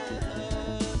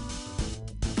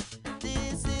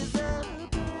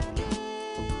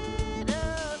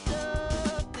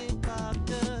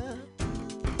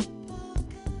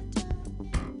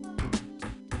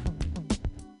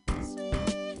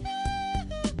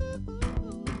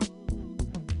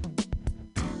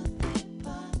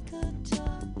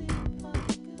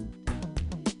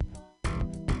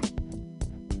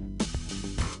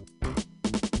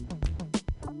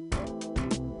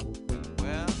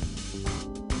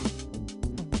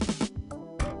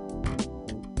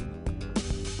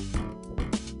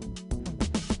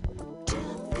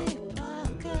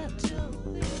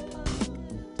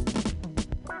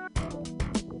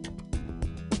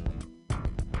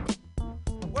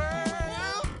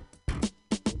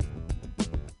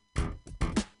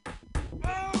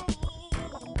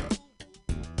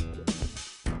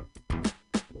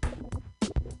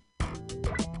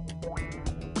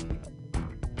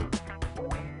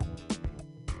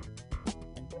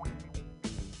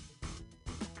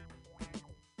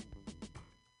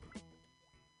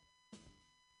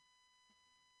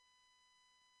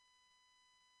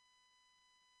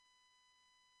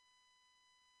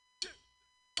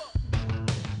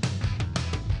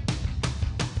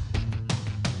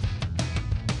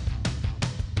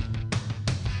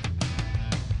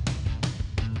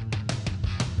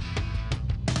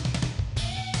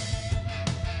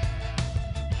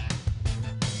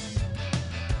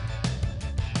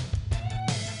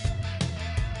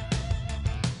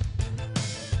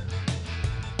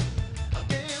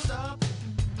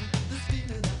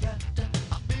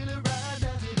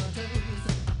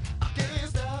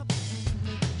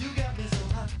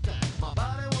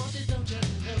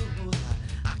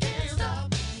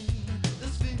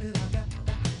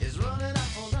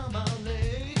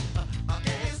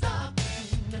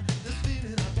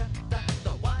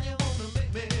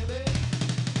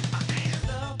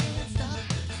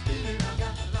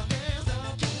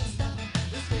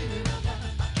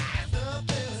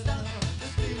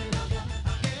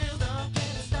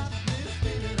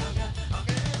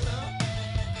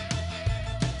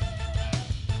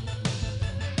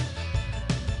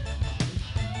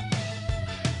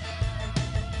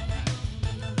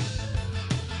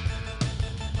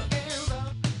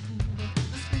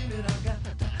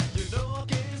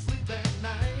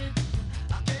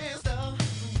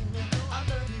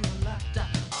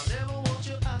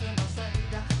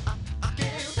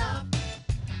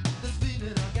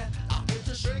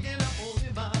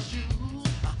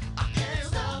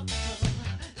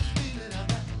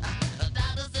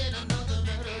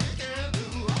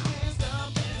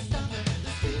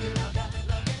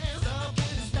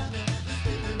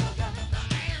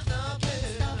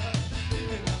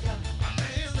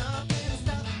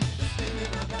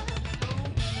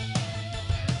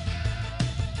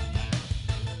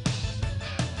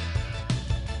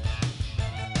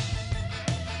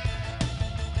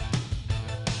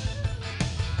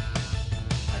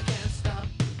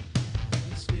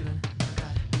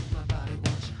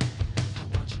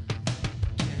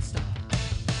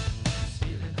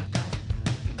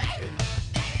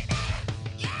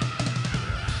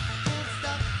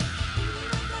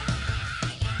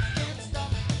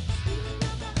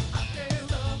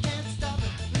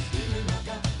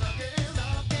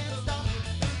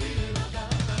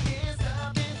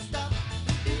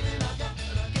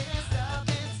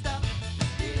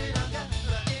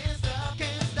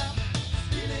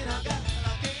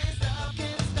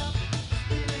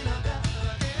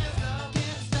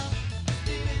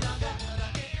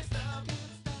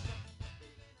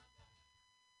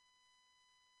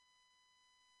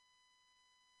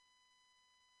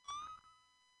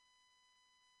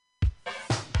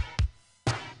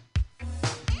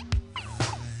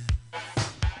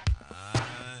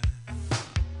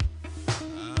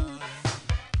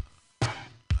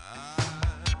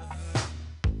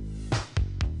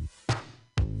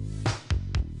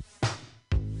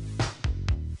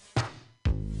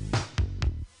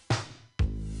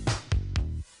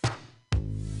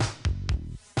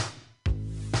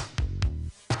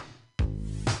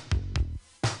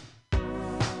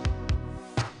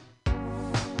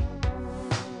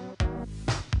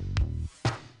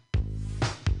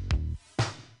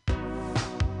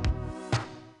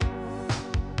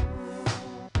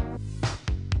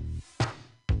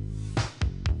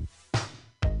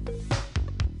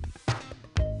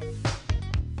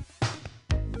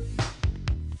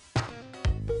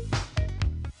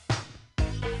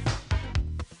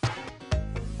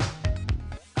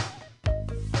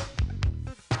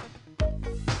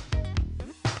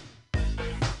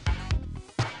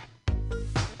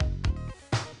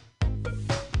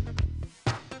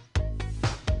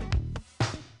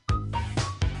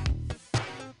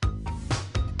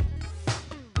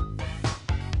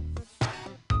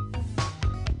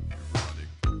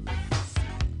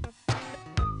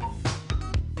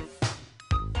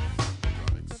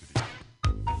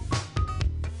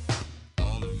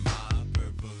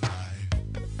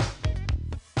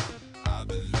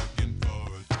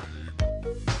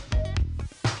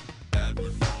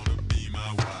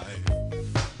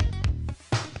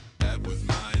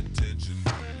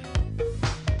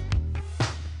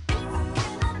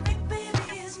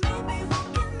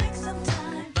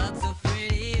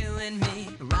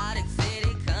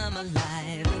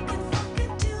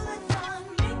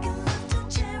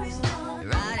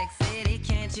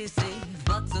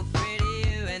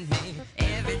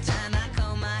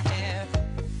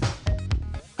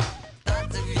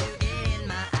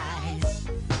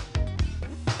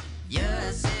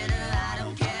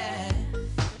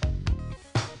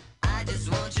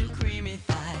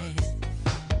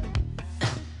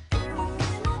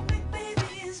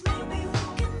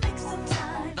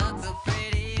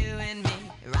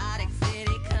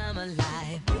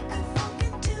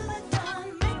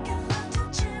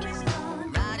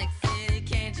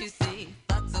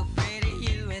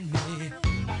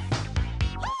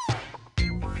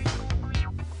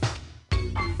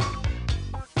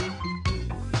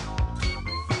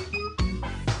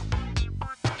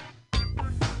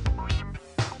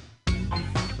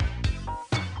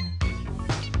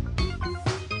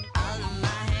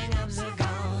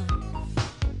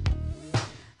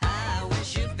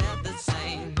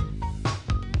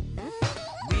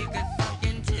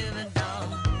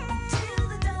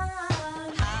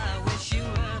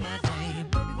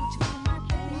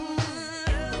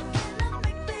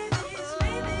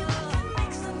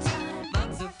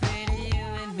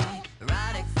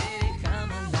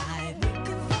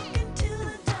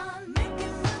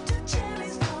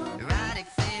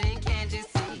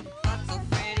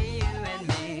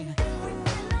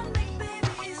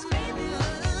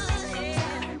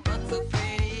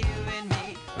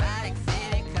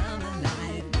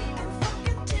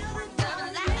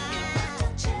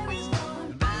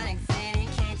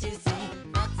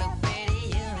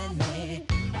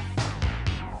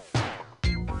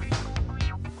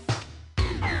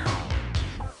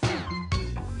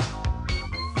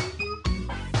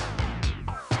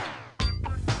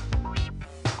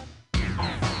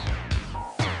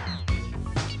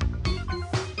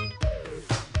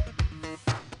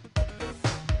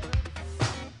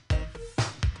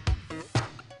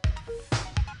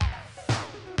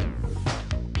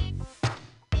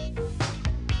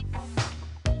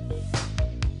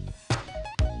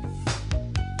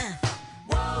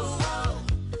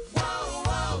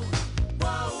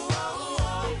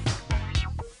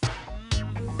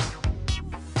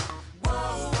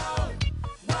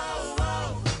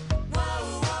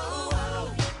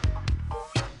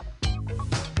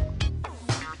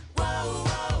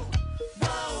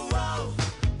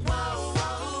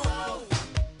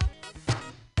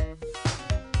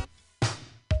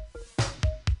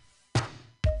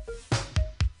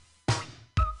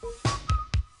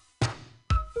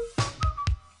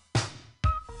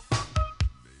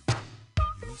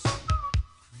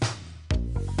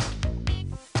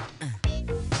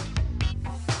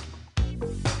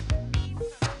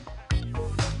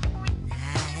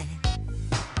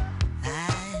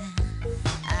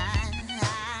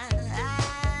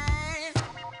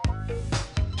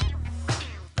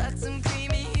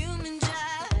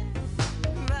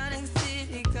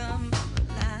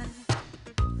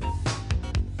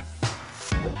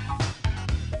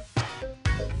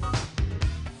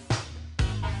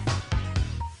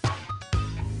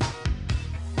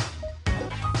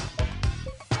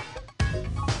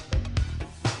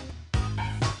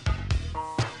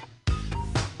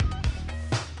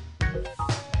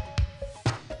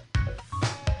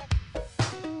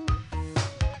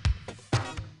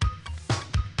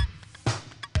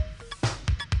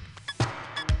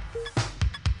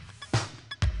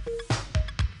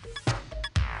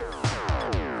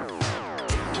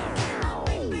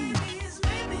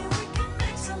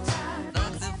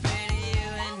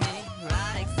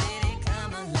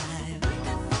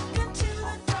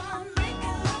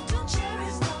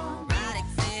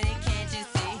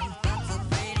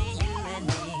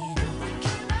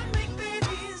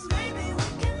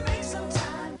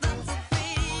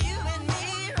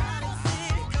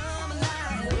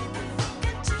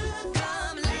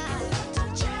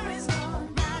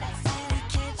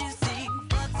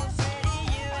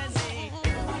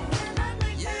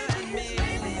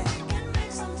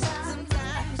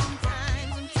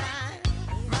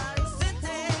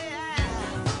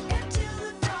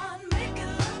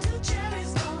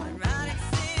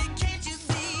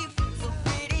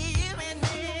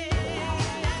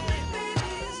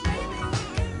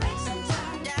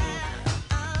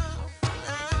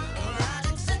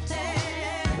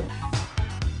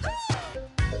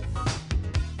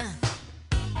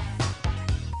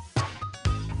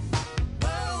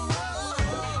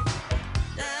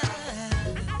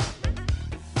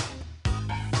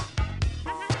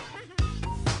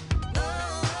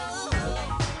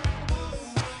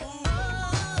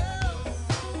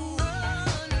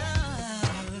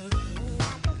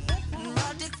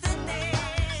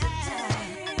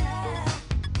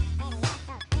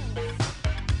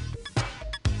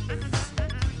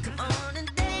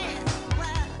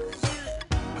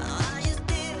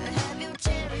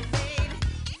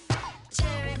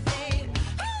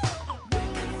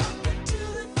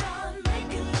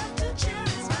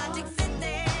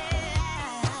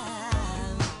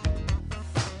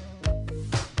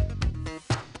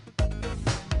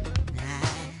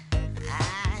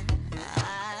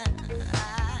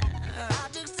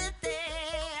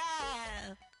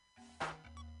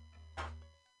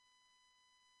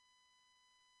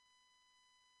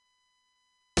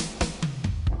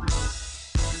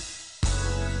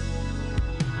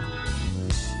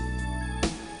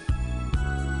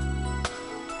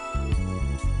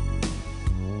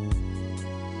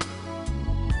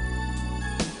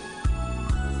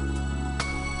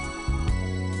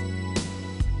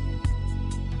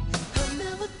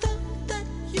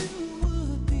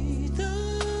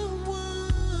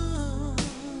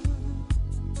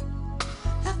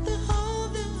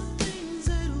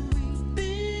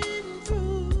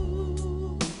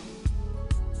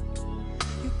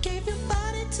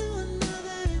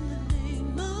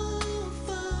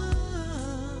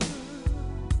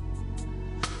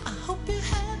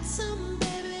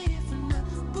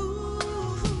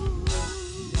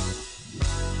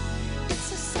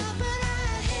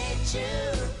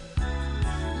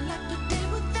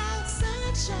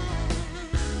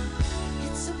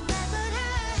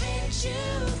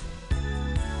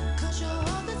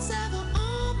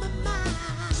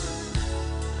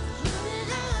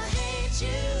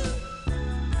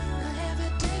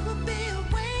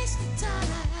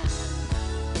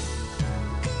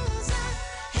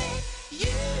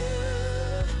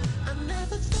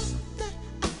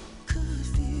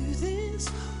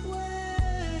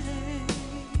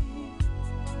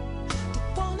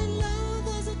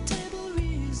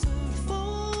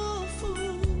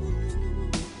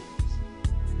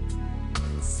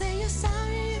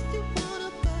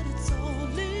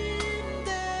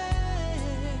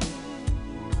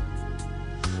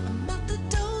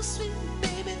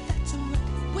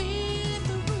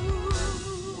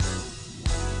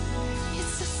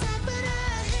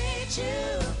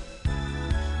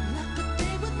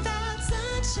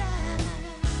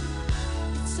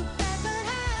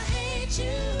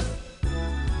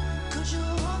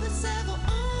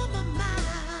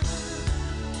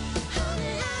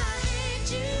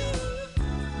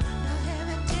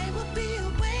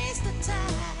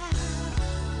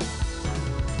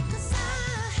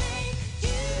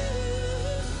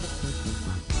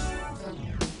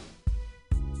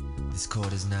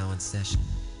 court is now in session.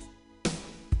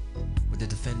 Would the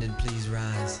defendant please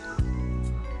rise?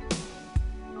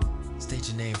 State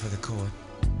your name for the court.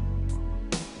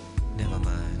 Never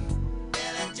mind.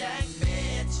 Jack,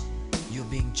 bitch. You're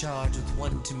being charged with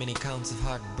one too many counts of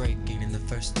heartbreaking in the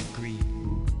first degree.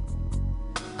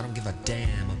 I don't give a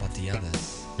damn about the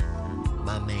others.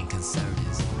 My main concern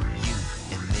is you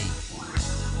and me.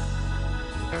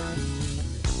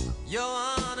 Your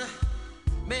Honor,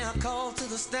 may I call to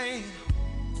the stand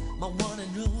my one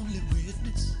and only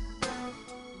witness?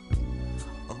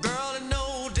 A girl that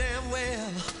know damn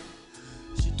well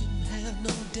she didn't have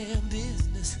no damn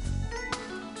business.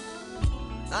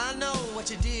 I know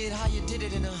what you did, how you did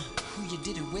it, and who you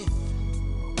did it with.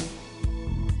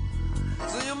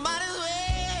 So you might as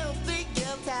well think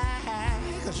you're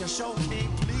tired, 'cause you sure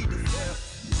can't plead the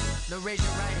fifth. Now raise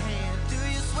your right hand. Do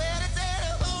you swear to tell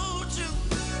the whole truth,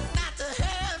 not to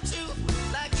hurt you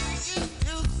like you used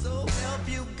to? So help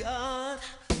you God.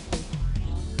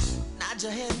 Nod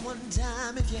your head one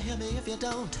time if you hear me. If you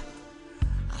don't,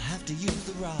 I'll have to use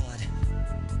the rod.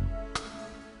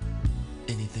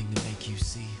 Anything to make you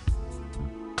see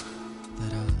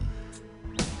that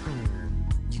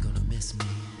you're gonna miss me.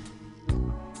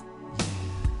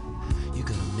 Yeah, you're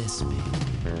gonna miss me.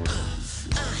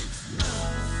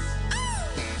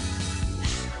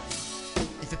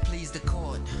 If it please the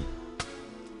court,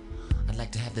 I'd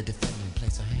like to have the defendant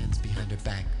place her hands behind her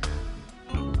back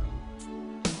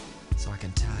so I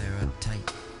can tie her up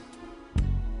tight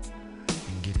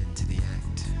and get into the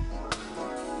act.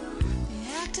 The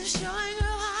act of showing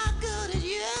her how good it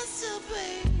used to be.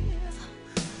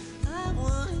 I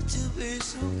want it to be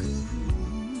so good.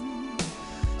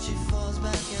 She falls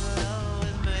back in love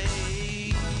with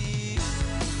me.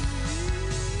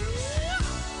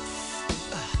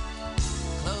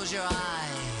 Close your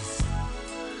eyes.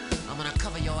 I'm gonna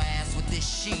cover your ass with this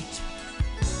sheet.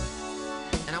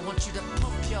 And I want you to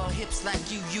pump your hips like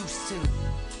you used to.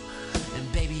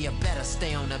 And baby, you better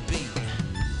stay on the beat.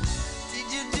 Did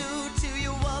you do to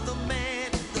your other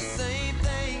man the same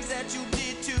things that you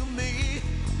did to me?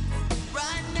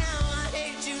 Right now I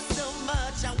hate you so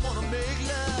much, I wanna make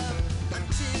love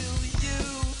until you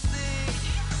see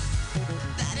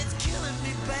that it's killing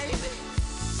me, baby,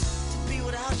 to be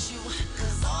without you.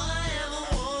 'Cause all I ever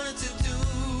wanted to do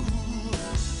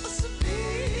was to be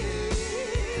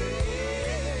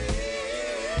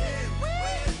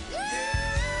with you.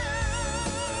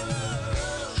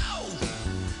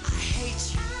 I hate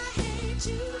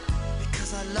you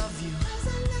because I love you,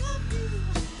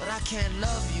 but I can't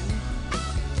love you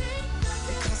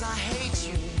because I hate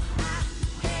you.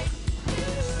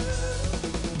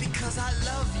 Because I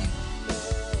love you.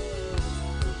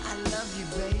 I love you,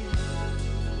 baby.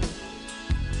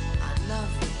 I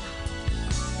love you.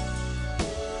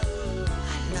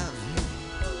 I love you.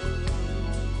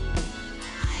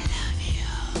 I love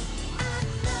you. I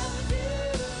love you.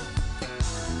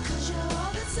 'Cause you're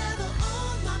all that's ever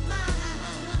on my mind.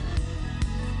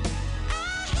 I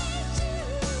hate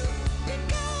you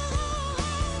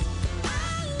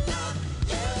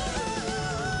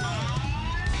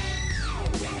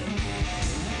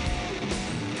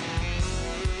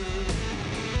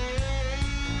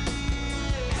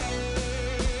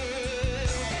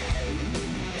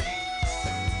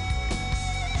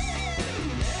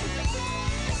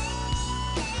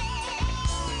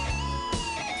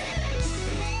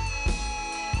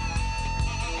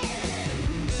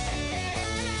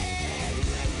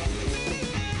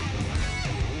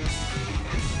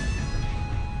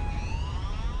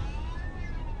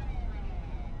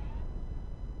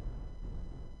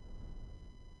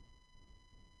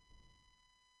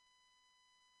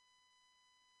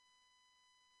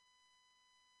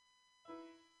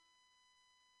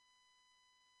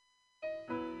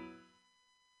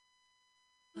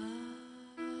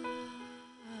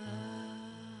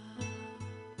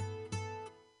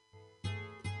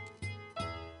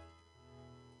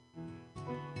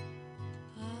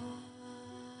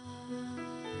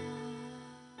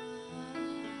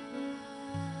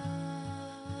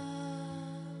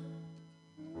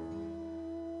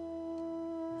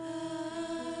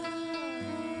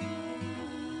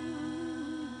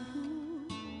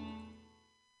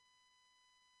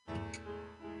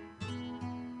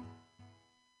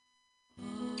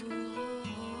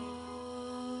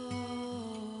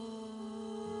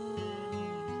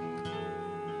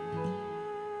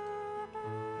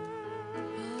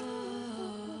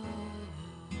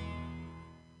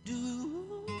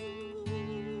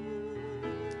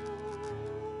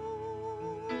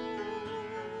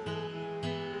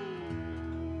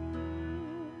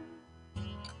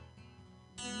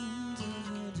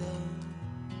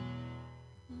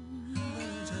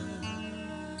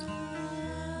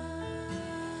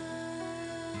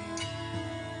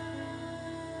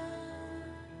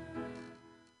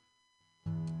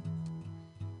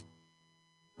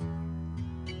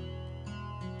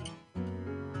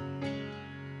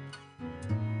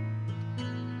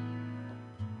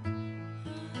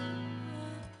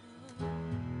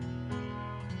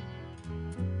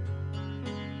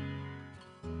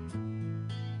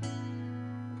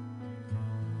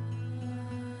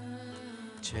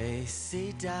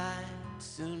Tracy died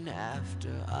soon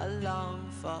after a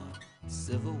long-fought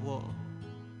civil war.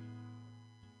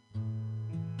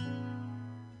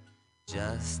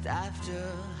 Just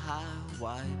after I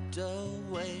wiped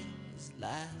away his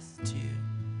last tear.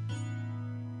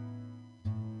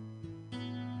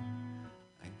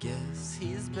 I guess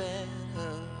he's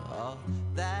better off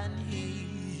than he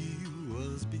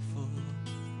was before.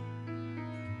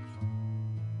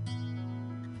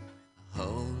 A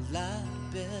whole lot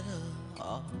better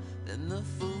off than the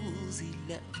fools he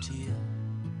left here.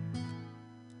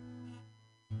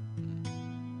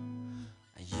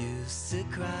 I used to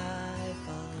cry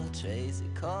for Tracy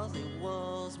 'cause he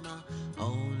was my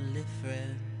only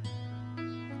friend.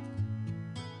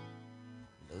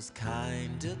 Those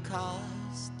kind of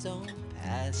cars don't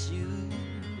pass you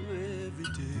every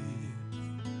day.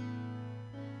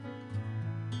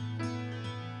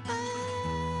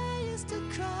 I used to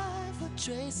cry for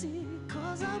Tracy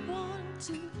 'cause I want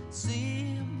to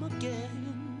see him again.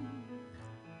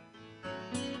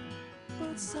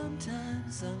 But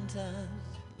sometimes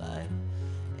life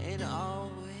ain't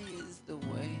always the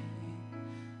way.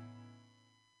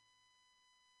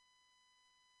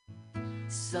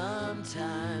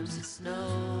 Sometimes it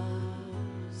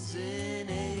snows in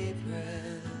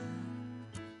April.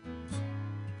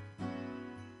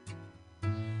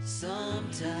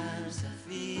 Sometimes I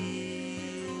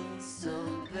feel so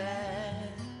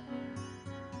bad,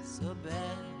 so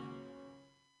bad.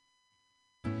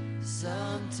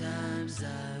 Sometimes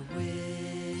I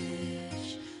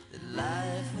wish that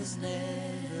life was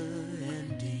never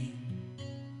ending.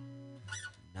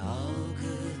 And all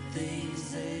good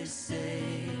things they say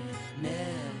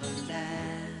never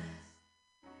last.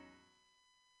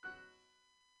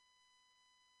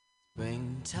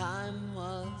 Springtime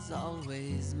was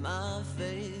always my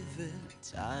favorite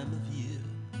time of year.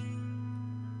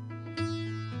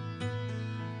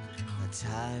 A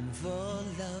time for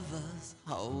lovers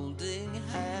holding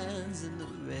hands in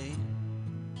the rain.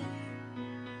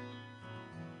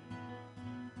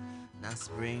 Now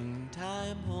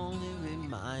springtime only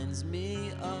reminds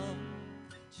me of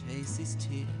Tracy's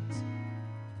tears.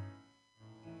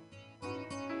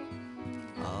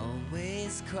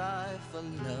 Always cry for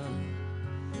love,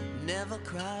 never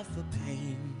cry for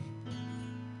pain.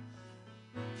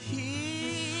 He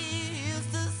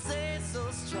used to say so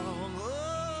strong,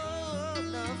 oh,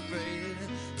 not afraid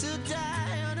to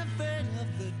die, unafraid of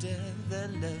the death that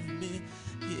left me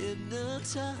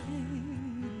hypnotized.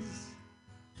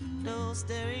 No,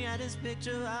 staring at his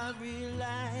picture I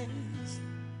realized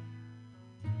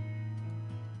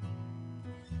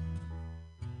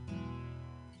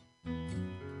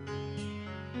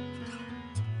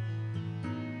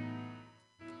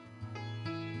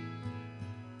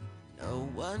no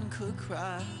one could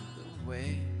cry the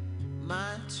way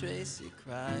my Tracy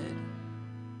cried.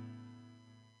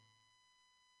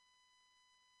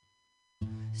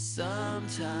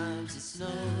 Sometimes it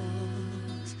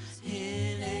snows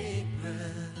in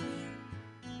April.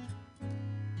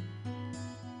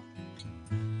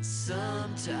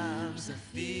 Sometimes I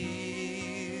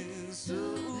feel so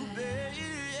bad.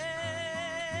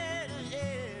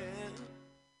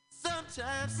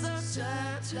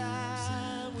 Sometimes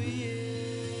I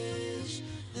wish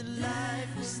that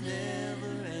life was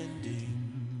never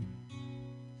ending.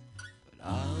 But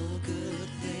all good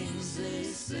things they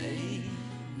say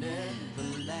never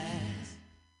last.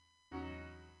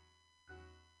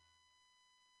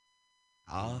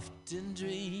 Often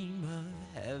dream of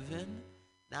heaven.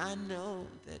 I know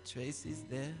that Tracy's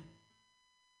there.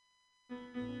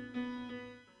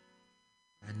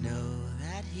 I know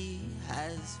that he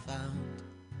has found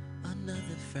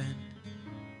another friend.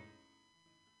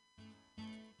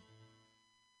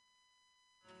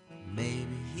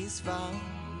 Maybe he's found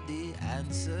the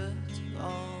answer to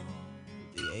all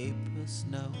the April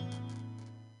snow.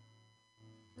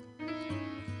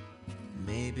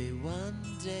 Maybe one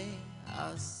day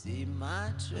I'll see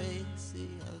my Tracy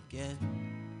again.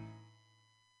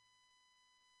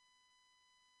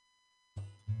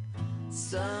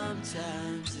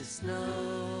 Sometimes it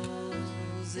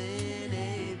snows in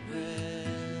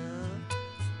April.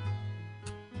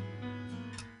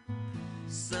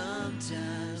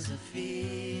 Sometimes I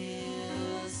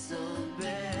feel so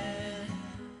bad,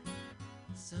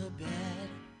 so bad.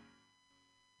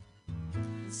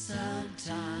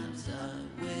 Sometimes I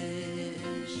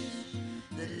wish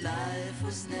that life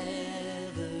was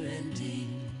never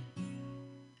ending.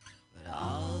 But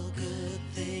all good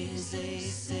things they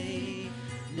say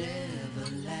never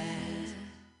last.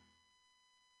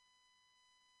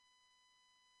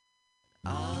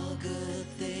 All good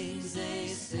things they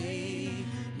say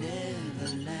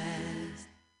never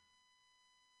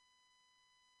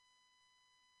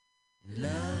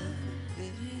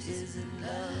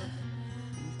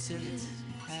till it's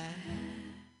high.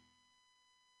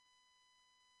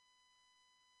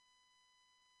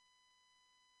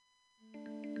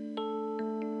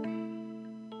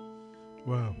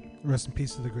 Wow. Rest in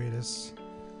peace to the greatest.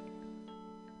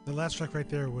 The last track right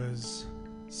there was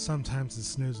Sometimes It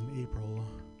Snows in April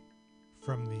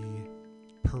from the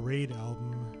Parade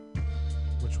album,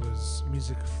 which was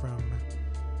music from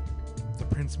the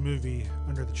Prince movie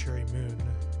Under the Cherry Moon.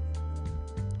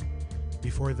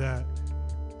 Before that,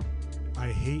 I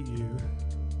Hate You.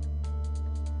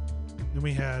 Then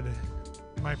we had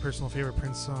my personal favorite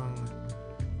Prince song,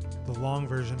 the long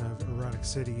version of Erotic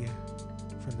City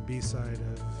from the B-side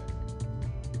of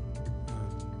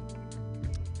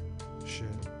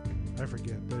I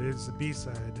forget, but it's the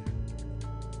B-side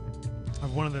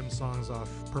of one of them songs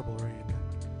off Purple Rain.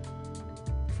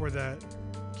 Before that,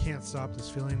 Can't Stop This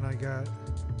Feeling I Got.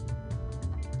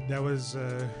 That was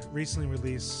recently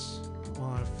released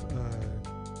off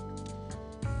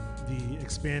the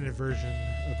expanded version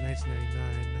of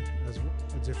 1999 as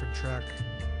a different track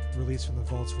released from the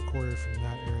vaults recorded from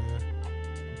that era.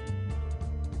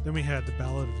 Then we had the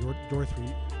Ballad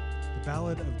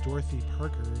of Dorothy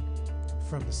Parker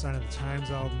from the Sign of the Times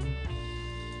album.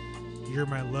 You're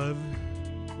My Love,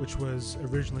 which was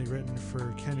originally written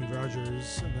for Kenny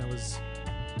Rogers, and that was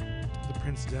the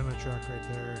Prince demo track right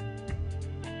there.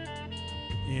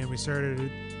 And we started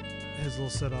his little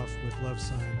set off with Love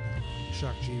Sign,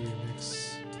 Shock G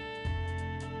remix.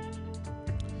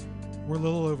 We're a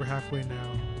little over halfway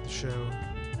now with the show.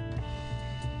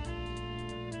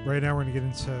 Right now we're going to get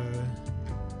into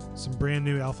some brand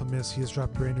new Alpha Miss. He has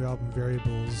dropped brand new album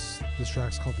Variables. This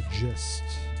track's called The Gist.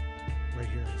 Right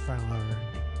here at Final Hour.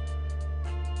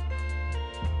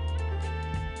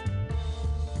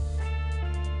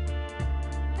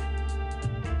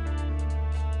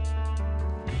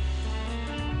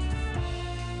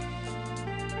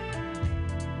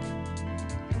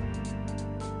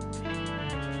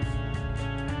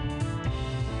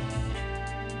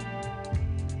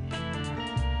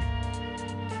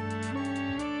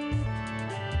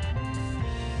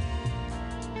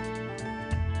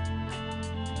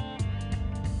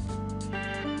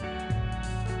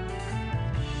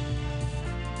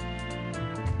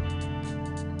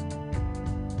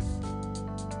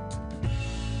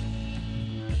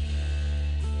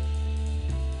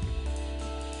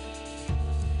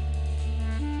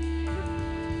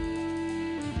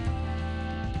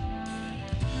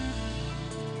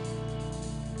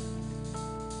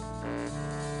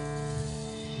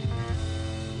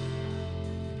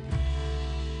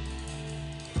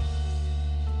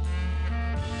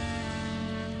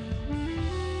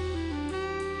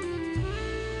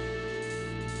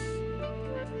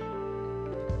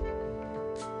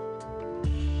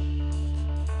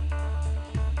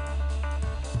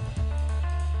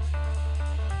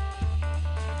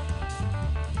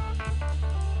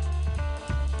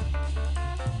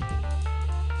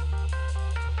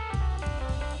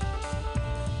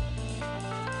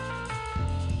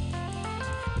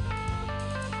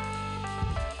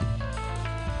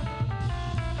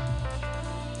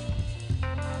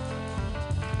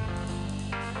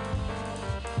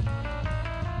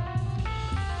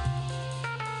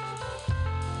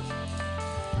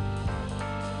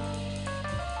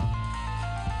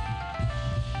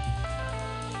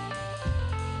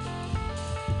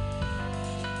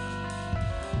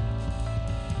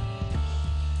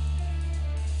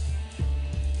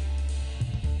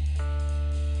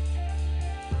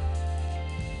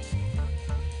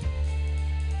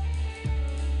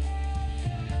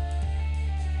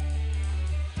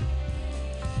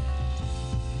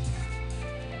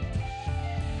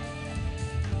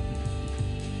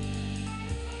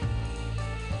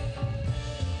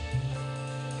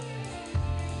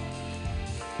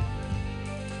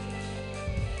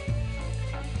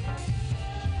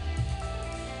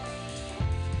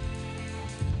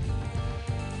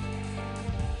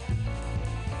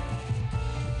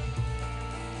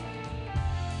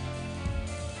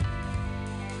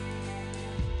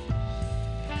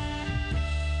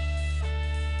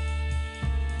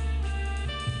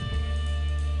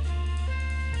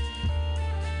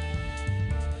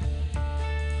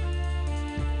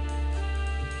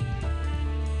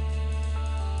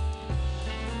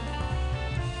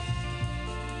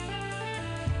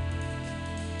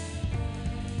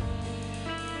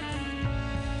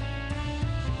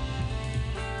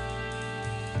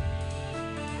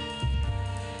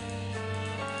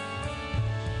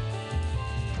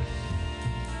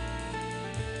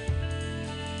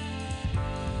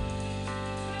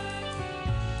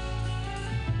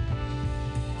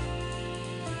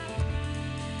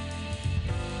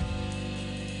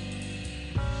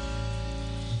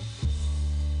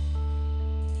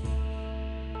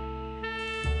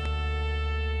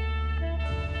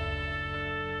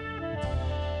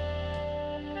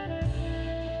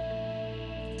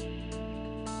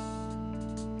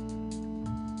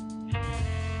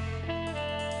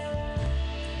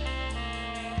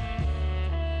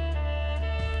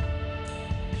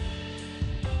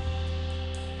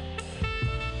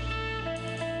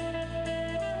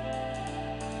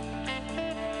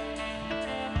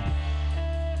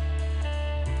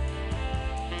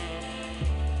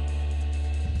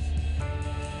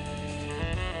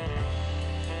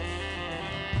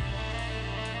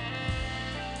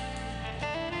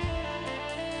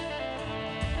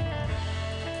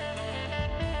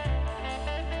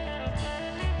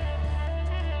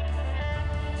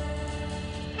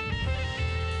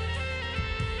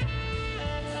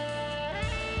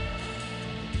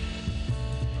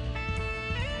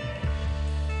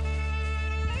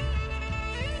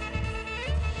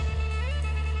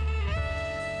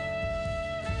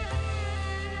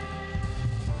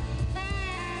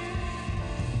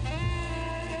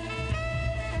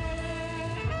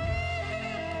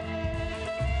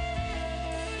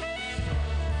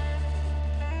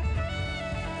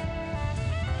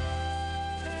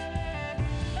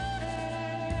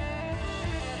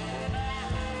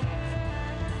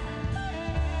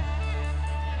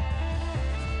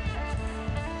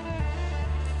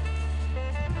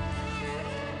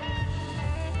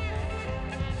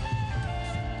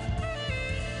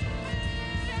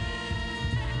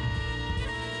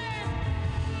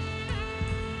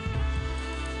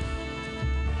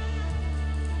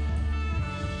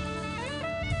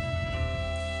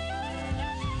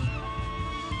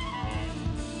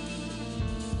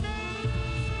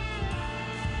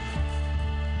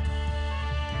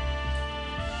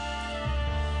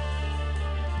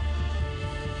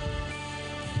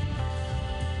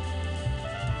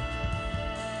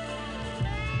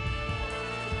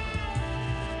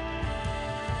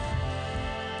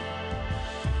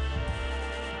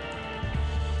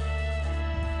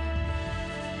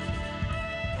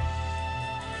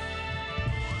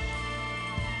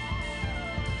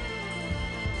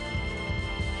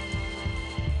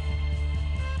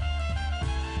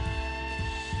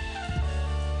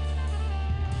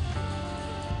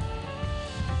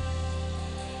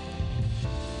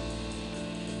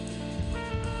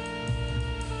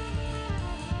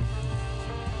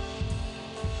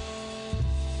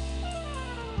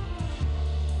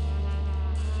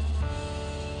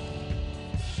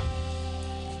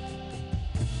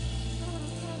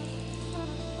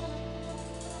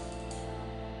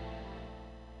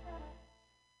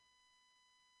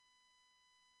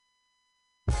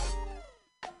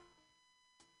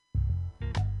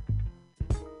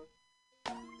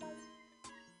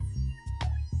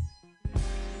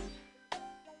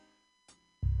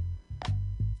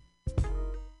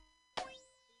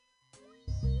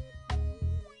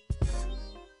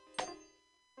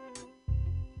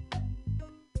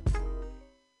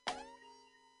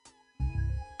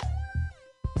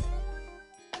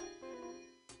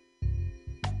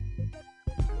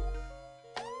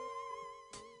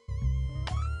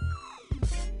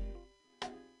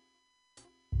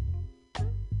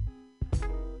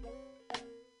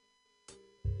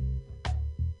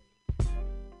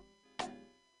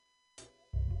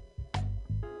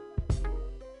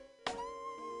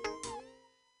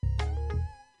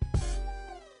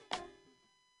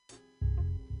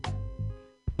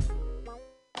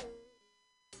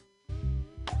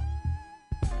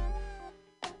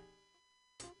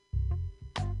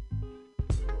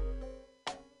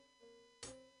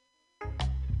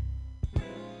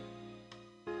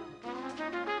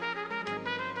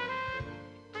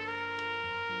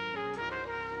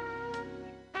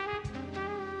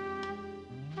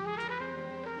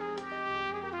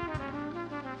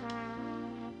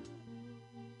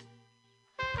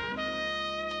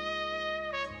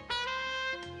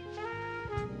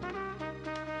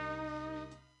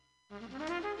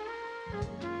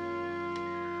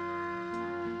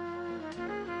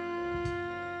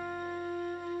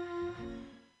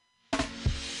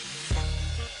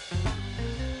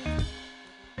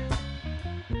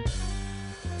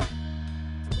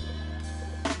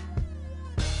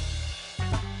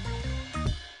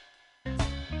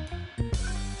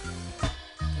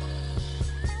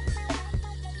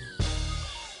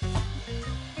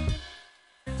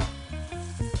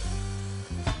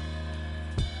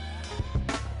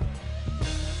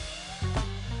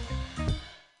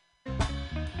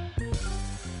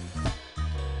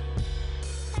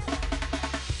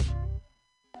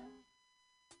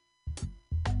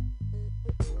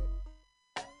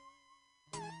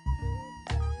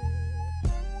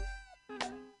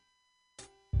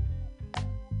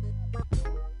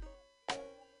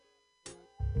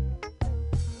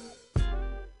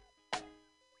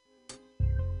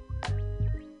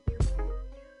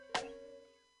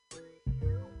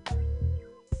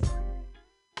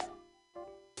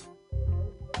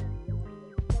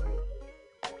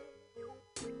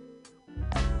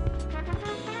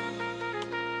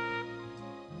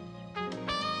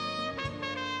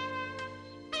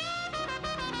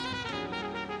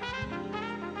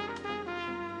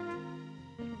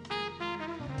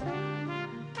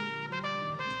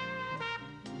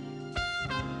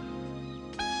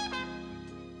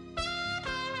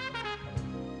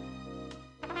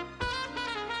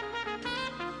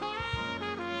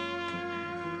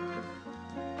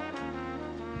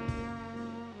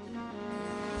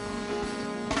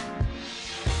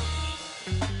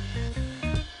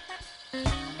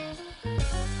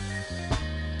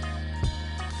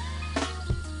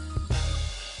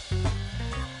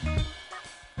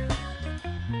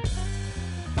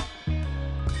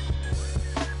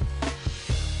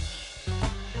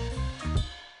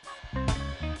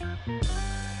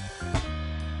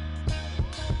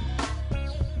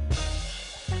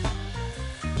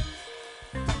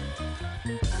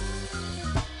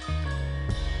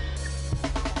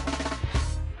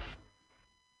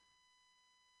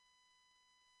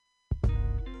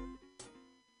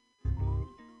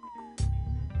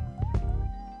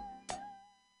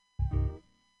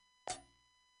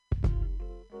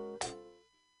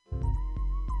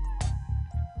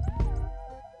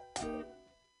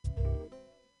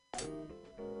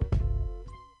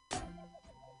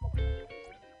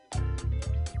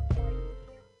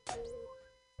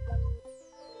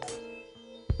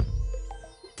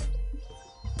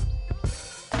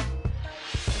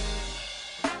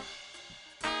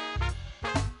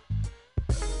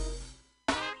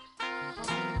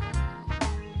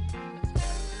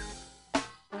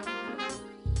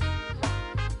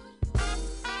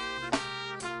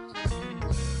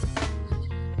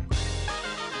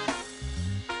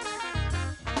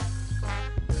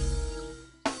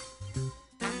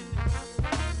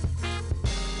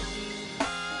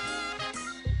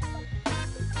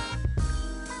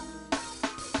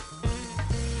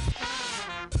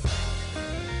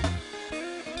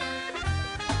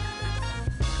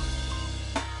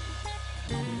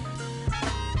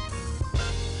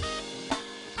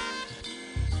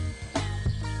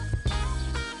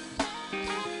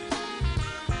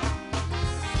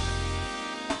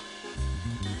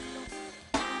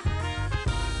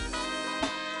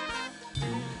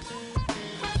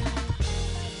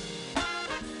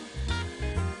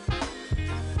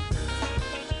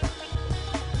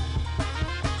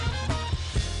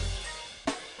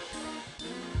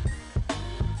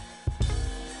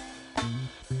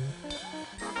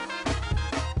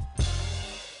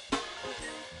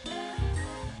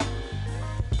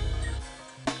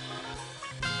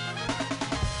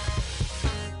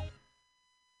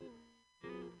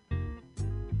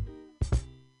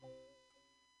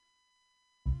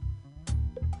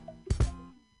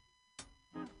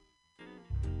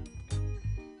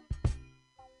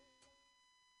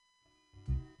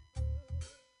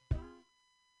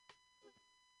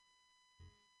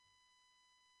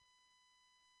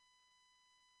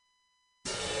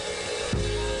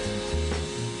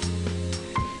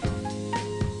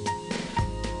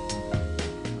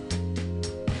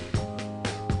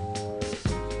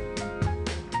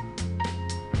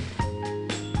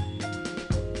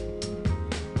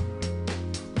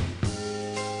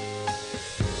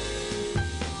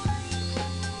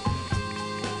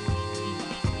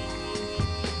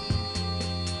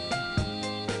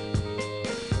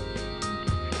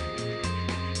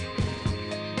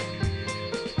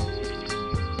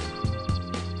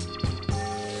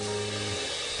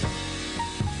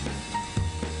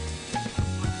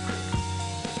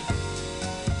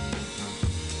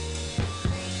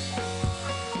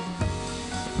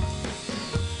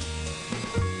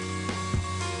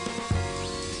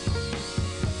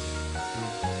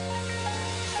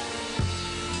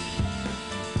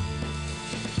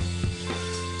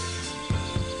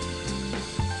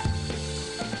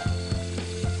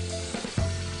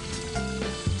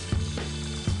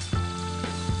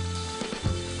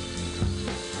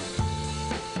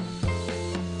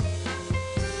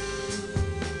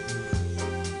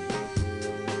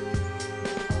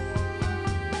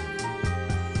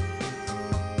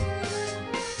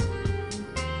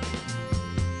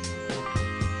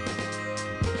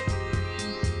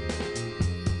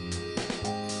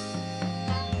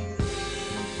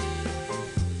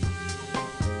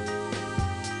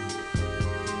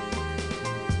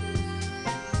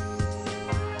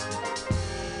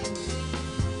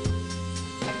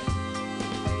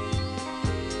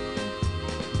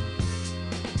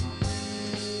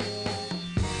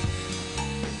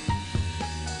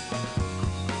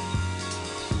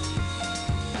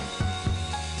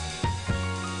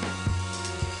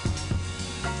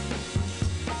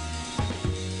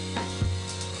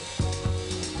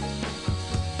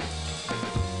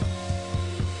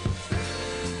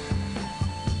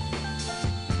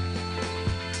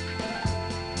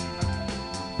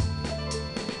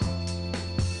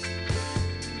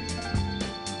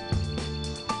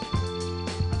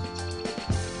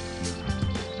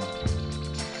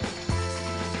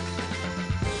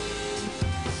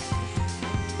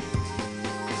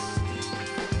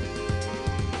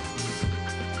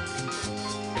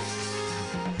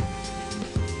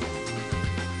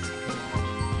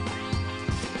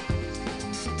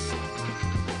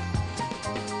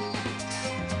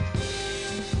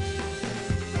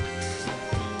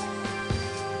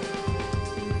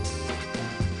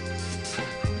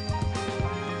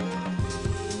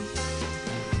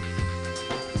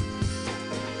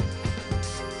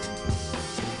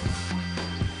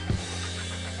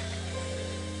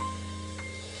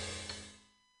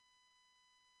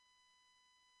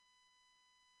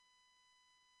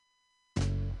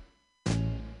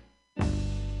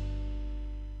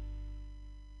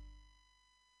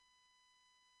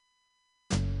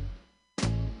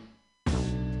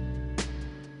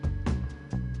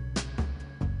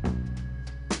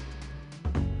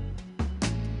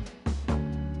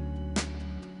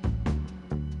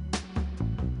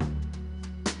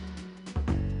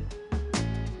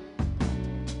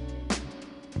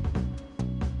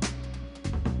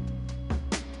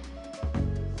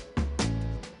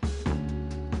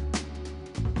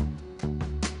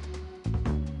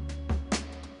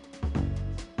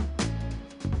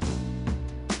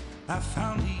 I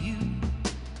found you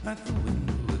at the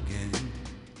window again,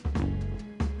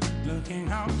 looking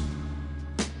out,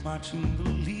 watching the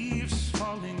leaves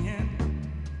falling in.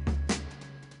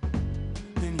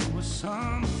 Then you were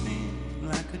something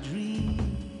like a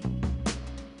dream.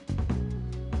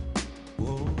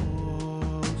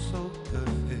 Oh, so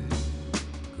perfect,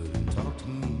 couldn't talk to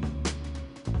me.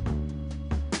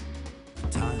 The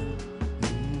time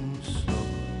moves slow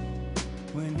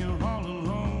when you're all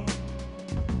alone.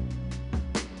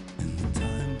 And the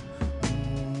time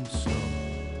moves slow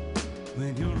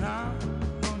when you're out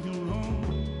on your own.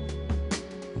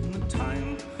 And the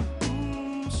time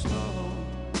moves slow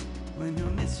when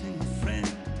you're missing a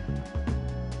friend.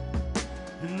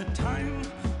 And the time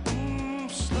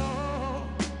moves slow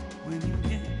when you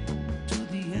get to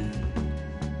the end.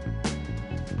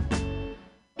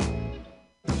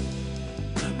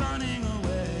 Running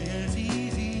away is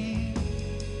easy.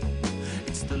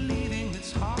 It's the leaving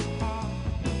that's hard.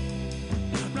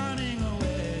 Running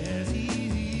away is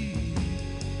easy.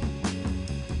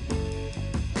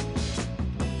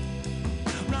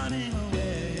 Running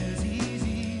away is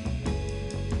easy.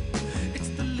 It's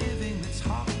the living that's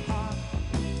hard.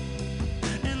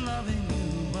 And loving you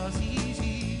was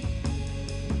easy.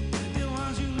 It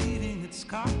was you leaving it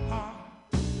scarred.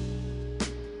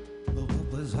 But what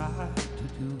was I to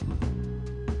do?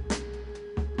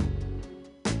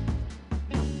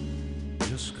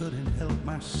 Just couldn't help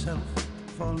myself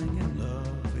falling in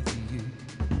love with you.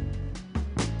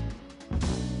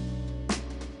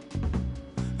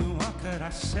 And what could I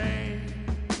say?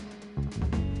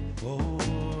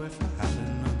 Oh, if I had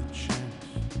another chance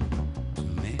to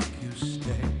make you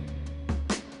stay.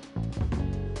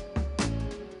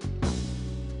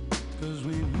 'Cause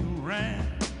when you ran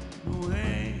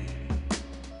away,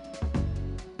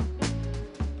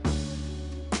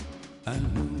 I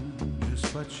knew just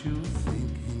what you were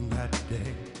thinking that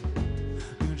day.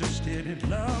 You just didn't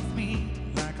love me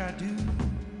like I do,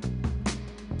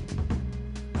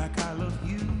 like I love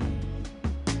you.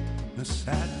 The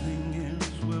sad thing is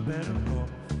we're better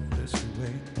off this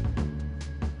way.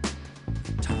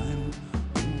 Time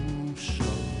moves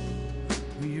slow,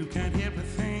 you can't hear a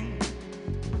thing.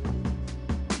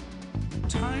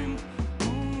 Time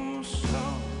moves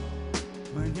slow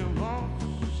when you're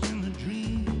lost in the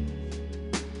dream.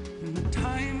 And the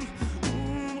time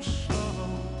moves slow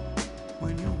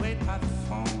when you wait by the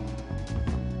phone.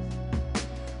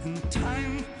 And the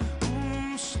time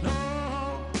moves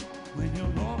slow when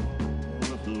you're all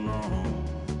alone.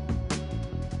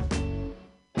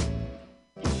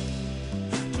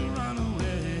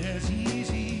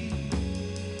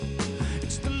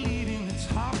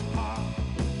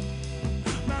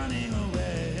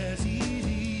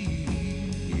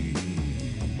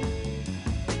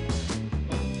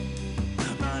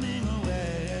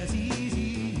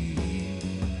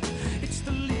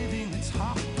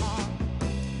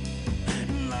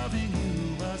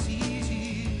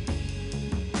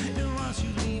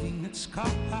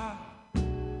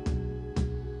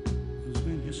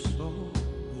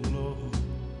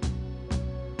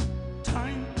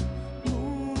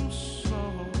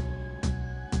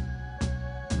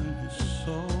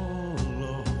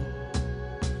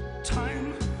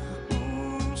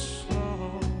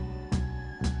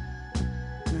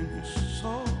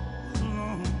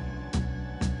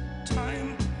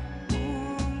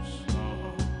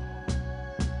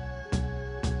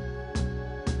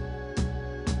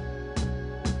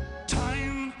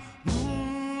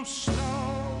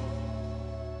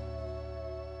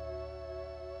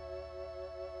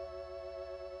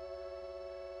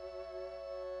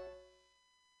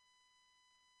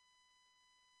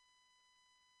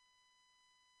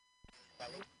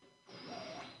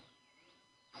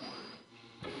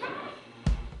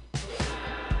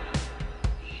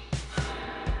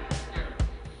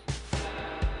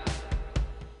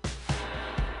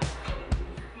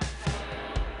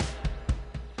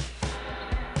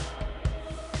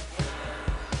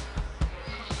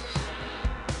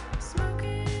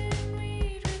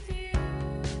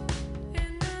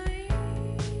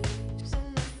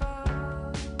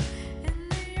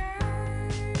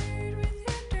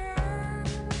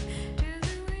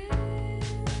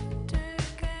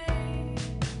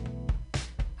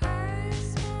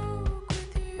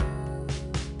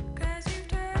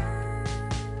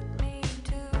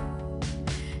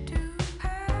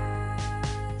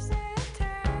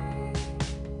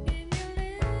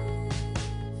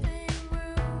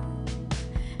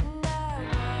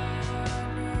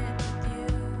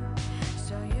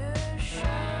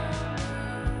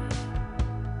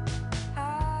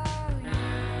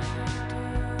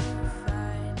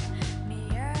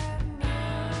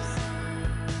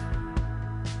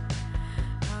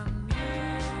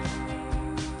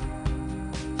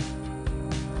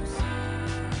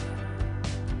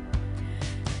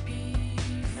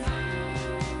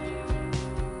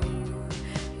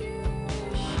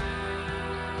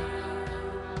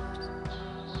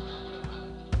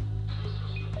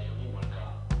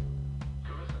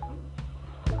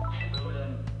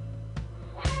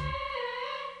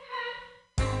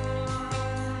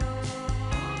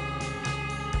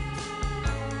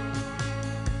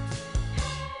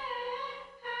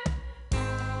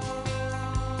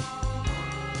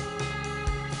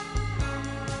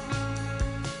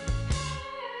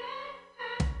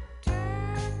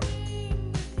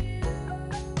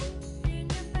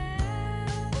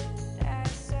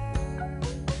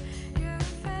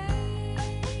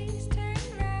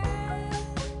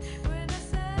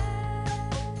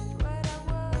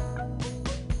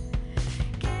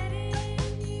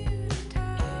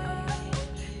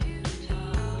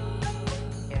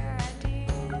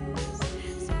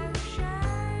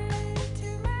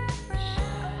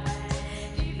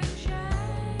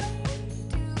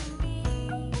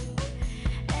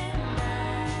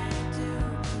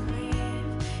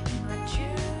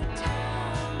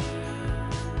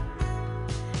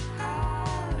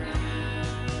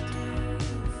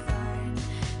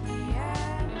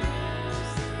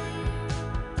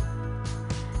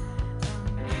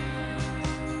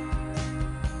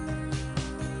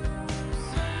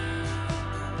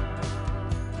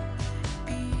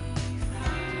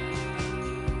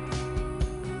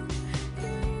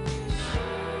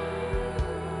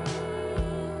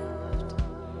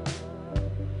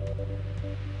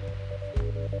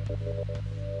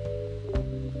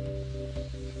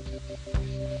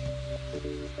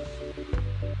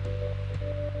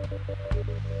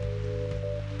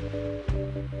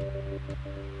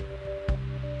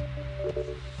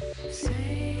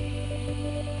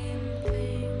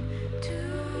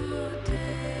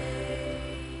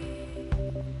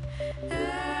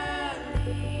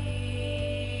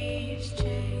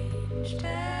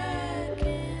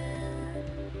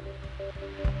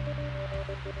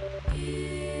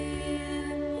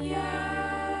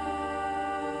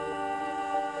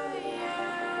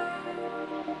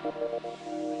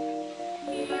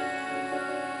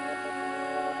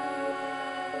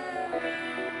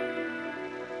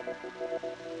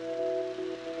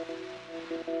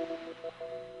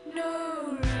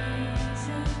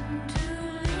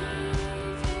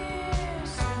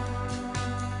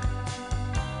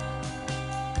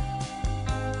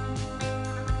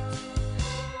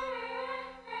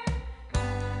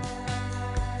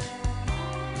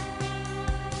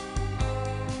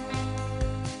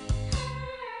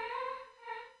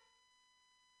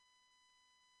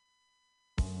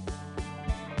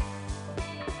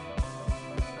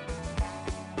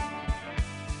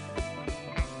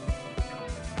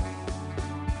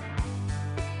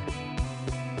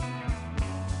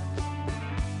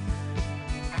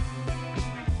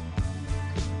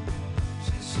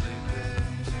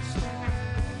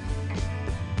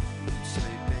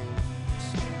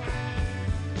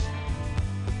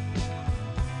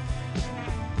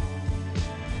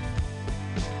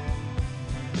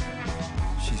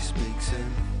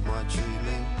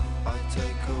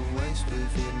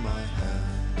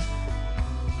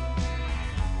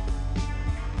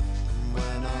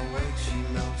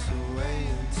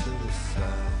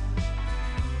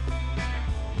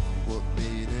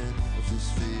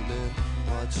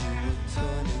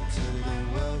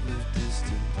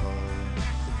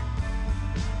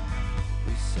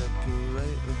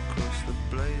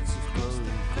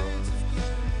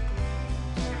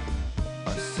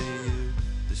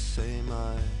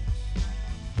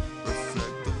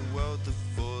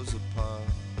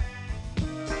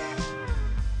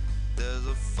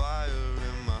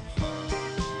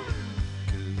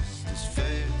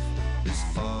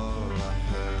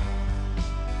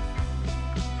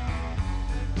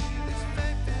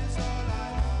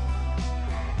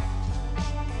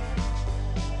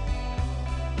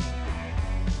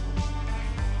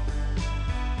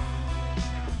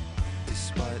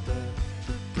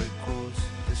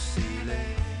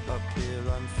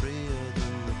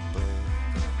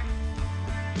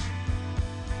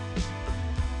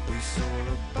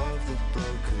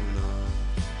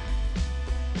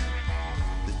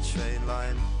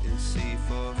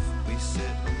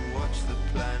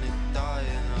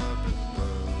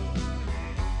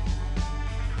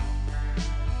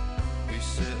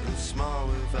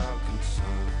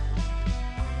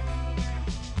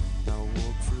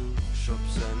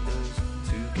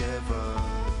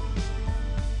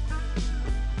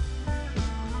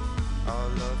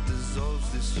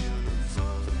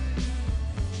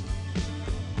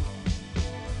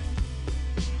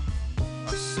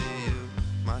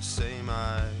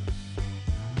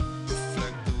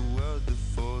 Reflect the world that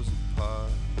falls apart.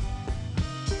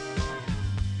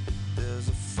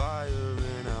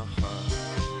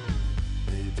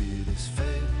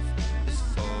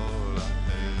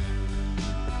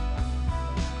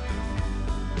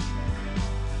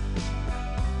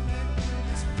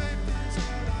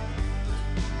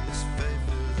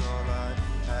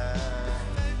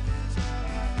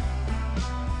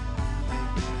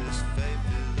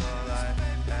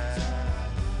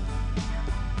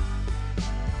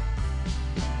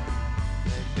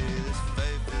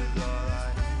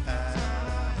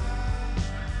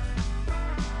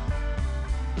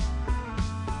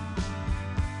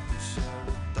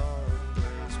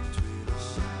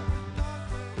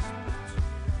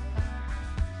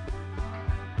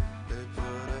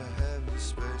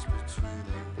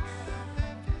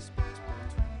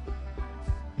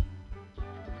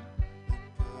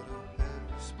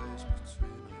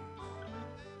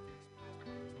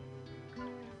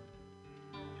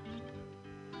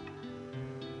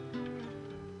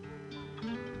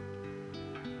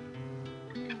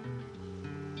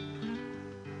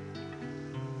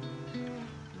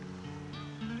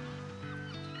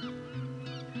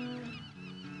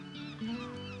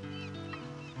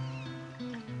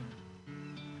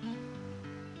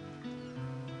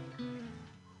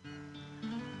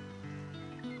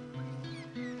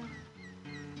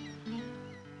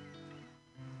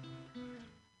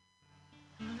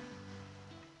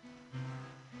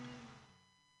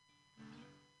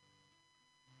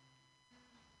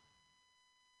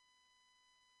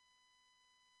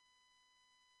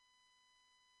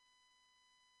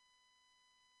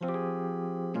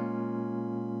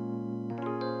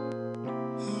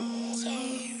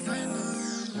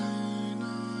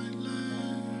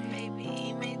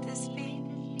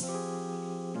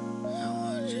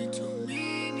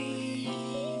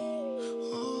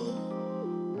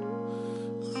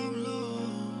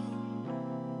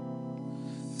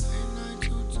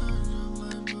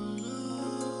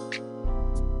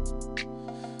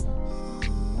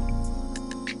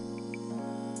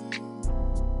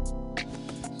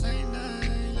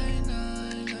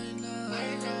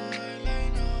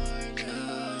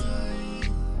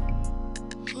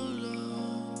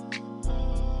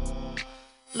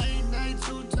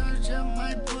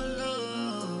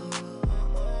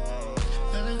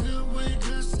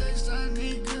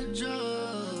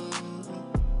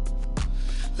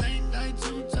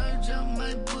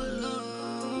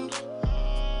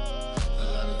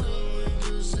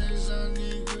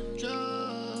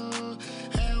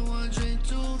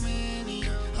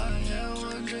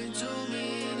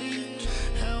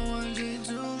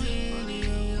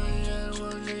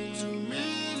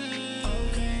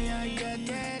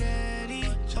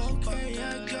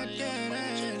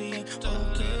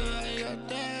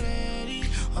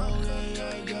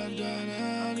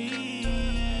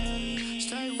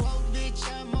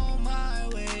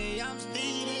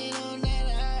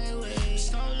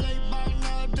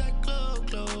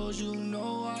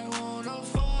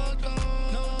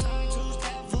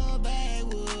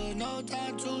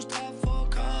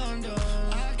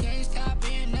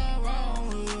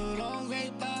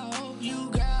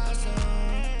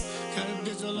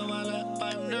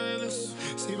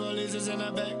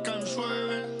 the back, I'm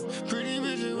swerving. Pretty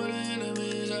bitches with the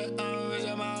enemies at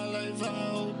I'm my life, I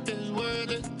hope it's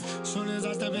worth it. Soon as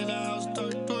I step in the house,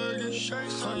 start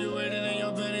twerking. Saw you waiting in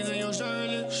your panties and your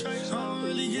shirtless. I don't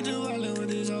really get to wildin' with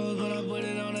these hoes, but I put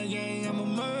it on the gang, I'm a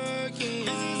murky.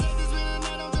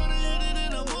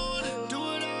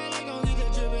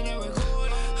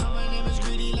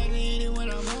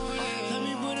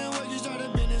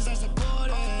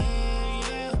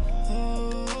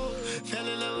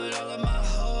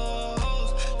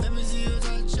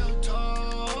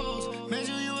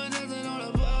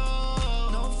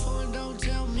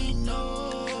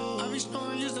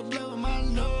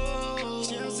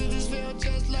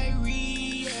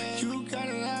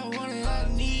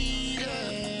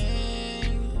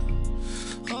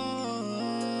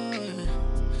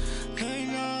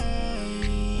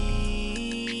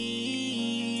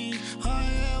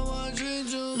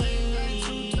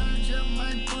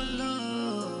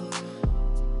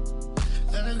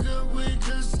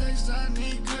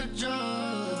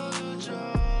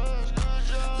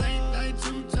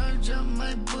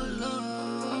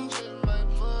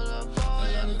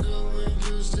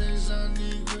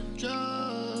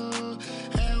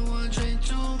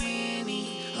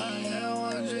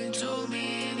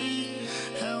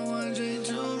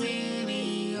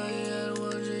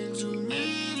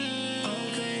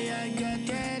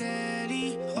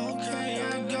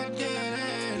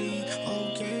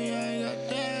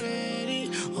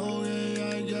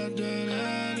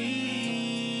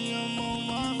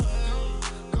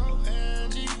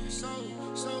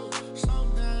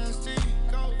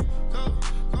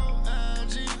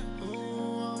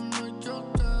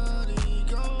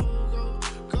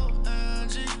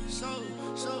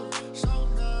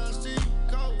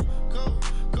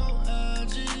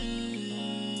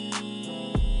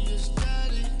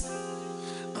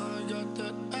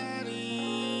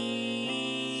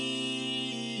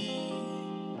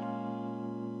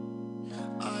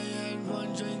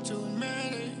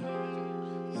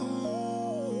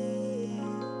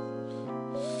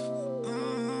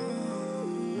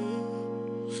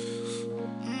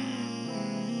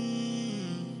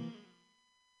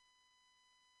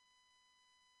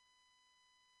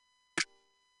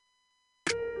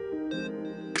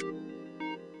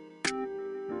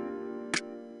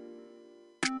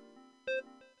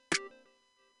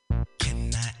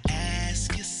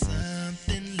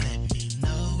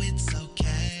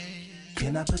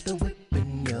 Can I put the whip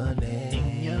in your name?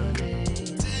 In your name.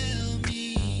 Tell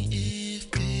me if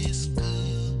it's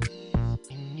good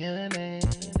in your name.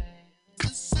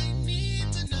 'Cause I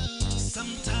need to know.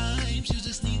 Sometimes you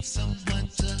just need someone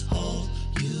to hold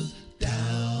you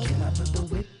down. Can I put the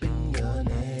whip in your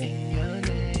name? In your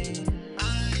name.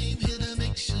 I'm here to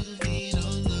make sure we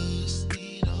don't lose.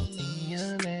 We don't lose. In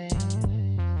your name.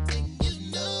 And you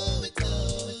know it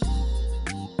goes.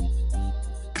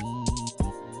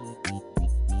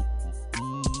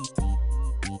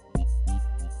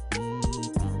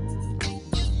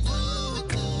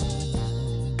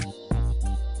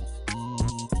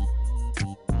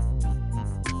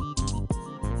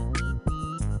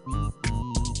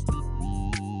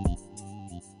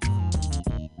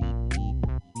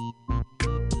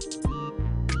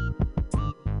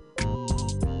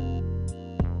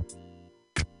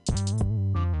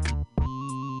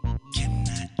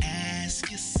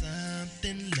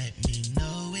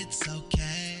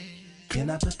 Can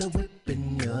I put the whip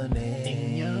in your name?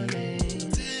 In your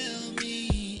name. Tell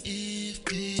me if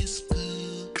it's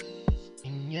good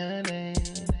in your name.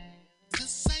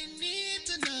 'Cause I need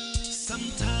to know.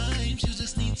 Sometimes you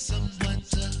just need someone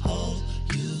to hold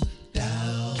you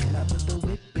down. Can I put the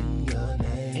whip in your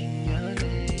name? In your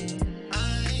name.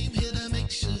 I'm here to make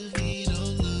sure we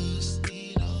don't lose.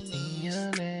 We don't lose. In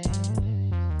your name.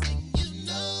 And you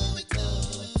know it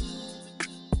goes.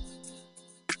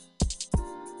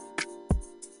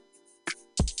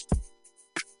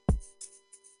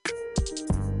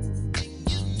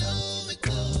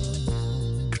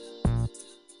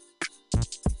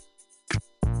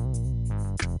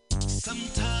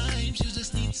 Sometimes you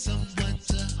just need someone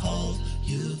to hold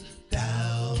you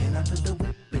down. Can I put the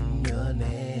whip in your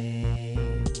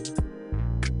name?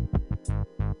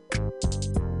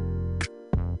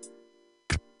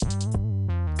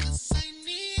 Cause I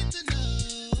need to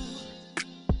know.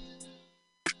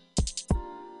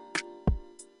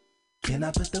 Can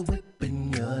I put the whip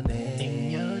in your name?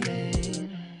 In your name.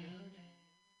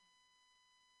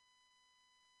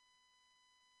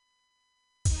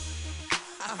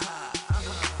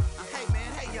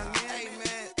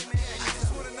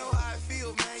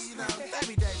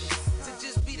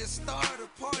 Start a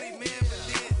party, man, but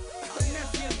then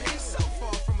nephew, man, so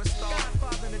far from a star.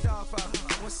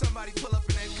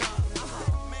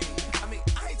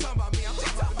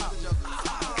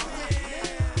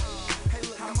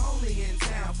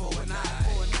 town for a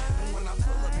night. And when I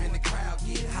pull up in the crowd,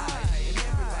 get high. And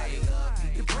everybody love me.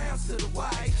 The browns to the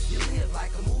white. You live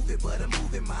like a movie, but a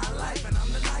movie my life. And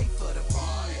I'm the life of the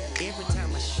party. Every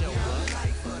time I show I'm up, the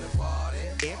life of the party.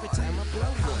 every time I blow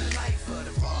I'm up, the life of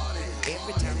the party.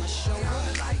 every time I show I'm up,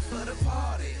 the life of the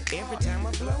party. every time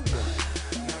I blow up.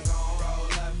 Now gon' roll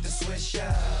up the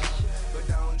swisher, but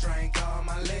don't drink all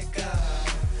my liquor.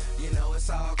 You know it's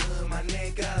all good, my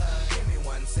nigga. Give me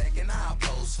 1 second, I'll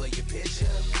pose for your picture.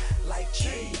 Like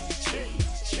cheese, cheese,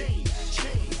 cheese,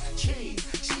 cheese, cheese,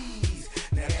 cheese.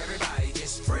 Now everybody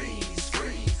just freeze,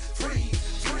 freeze,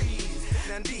 freeze, freeze.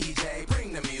 Now DJ,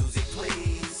 bring the music,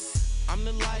 please. I'm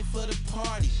the life of the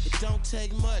party. It don't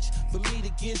take much for me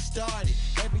to get started.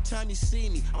 Every time you see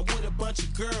me, I'm with a bunch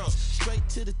of girls. Straight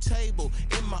to the table,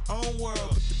 in my own world.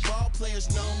 But the ball players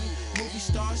know me, movie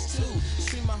stars too.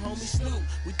 See my homie Snoop,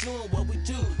 we doing what we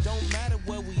do. Don't matter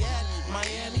where we at,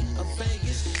 Miami or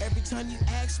Vegas. Every time you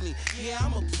ask me, yeah,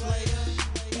 I'm a player.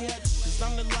 Yeah, cause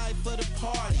I'm the life of the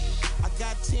party. I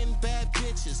got 10 bad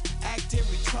bitches, acting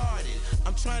retarded.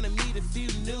 I'm trying to meet a few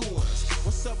new ones.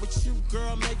 What's up with you,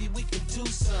 girl? Maybe we can do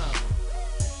something.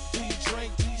 Do you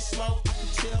drink? Do you smoke? I can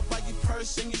tell by your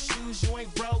purse and your shoes you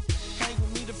ain't broke. Hang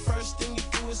with me, the first thing you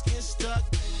do is get stuck.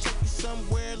 Take you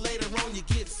somewhere, later on you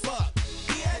get fucked.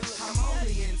 Bitch, I'm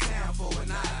only in town for a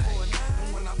night.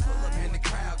 And when I pull up in the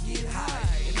crowd, get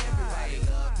high. And everybody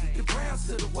love me. The browns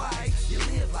to the white. You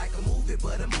live like a movie,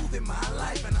 but a movie my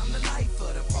life. And I'm the life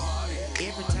of the party.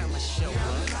 Every time I show I'm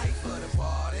up, the life of the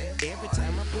party. every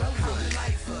time I blow I'm up, the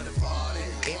life of the party.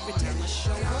 every time I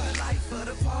show I'm up, the life of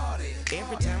the party.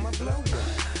 every time I blow up.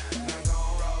 Now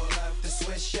gon' roll up the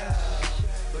swisher,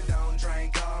 but don't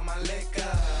drink all my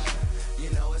liquor.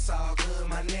 You know it's all good,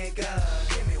 my nigga.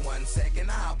 Give me 1 second,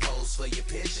 I'll pose for your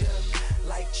picture.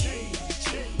 Like cheese,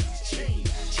 cheese, cheese,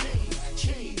 cheese,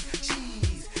 cheese,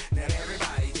 cheese. Now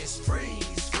everybody just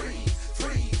freeze, freeze,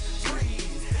 freeze,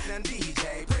 freeze. Now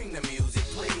DJ, bring the music,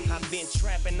 please. I've been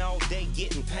trapping all day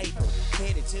getting paper.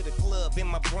 Headed to the club in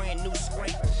my brand new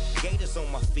scraper. Gators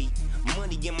on my feet,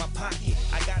 money in my pocket.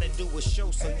 I gotta do a show,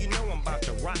 so you know I'm about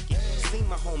to rock it. See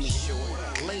my homie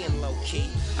short, laying low key.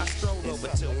 I strolled over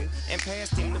to him and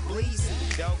passed him the bleezy.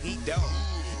 Dog eat dog,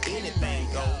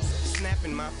 anything goes.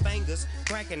 Snapping my fingers,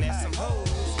 cracking at some hoes.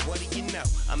 What do you know?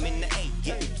 I'm in the A,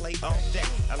 getting played all day.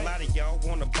 A lot of y'all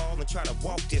wanna ball and try to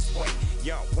walk this way.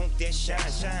 Y'all want that shine,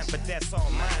 shine, but that's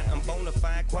all mine. I'm bona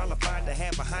fide, qualified to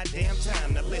have a hot damn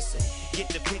time. Now listen, get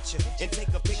the picture and take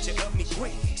a picture of me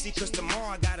quick. See, cause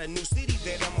tomorrow I got a new city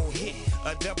that I'm gonna hit.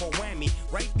 A double whammy,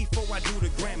 right before I do the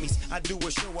Grammys. I do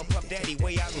a show up Puff Daddy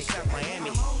way out in South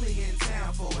Miami. I'm only in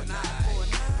town for a night.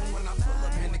 And when I pull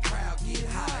up in the crowd, get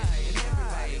high. And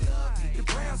everybody love me. The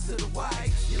browns to the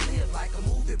white. You live like a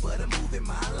movie, but a movie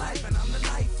my life. And I'm the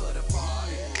life of the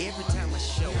party. Every time I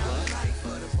show I'm up, the life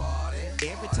of the party.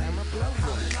 every time I blow I'm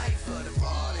up, the life of the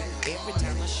party. every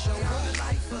time I show I'm up, the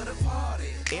life of the party.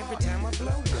 every time I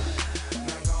blow up.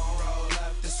 Now gon' roll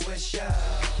up the swisher,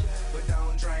 but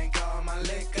don't drink all my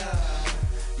liquor.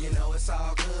 You know it's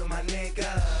all good, my nigga.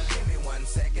 Give me 1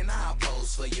 second, I'll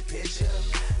pose for your picture.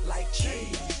 Like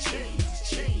cheese, cheese,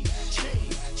 cheese,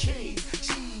 cheese, cheese,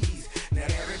 cheese. Now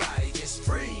everybody just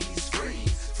freeze,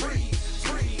 freeze, freeze,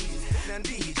 freeze. Now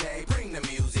DJ, bring the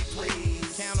music,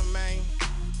 please. count 'em, man.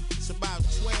 It's about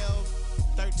 12,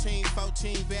 13,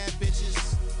 14 bad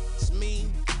bitches. It's me,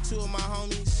 2 of my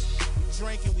homies. We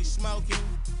drinking, we smoking.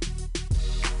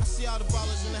 I see all the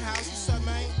ballers in the house. What's up,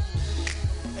 man?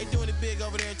 They doing it big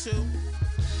over there, too.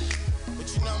 But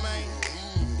you know, man,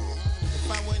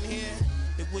 if I wasn't here,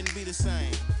 it wouldn't be the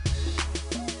same.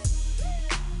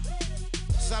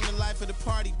 'Cause I'm the life of the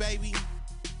party, baby.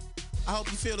 I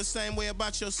hope you feel the same way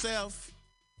about yourself.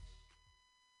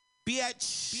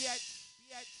 Bitch.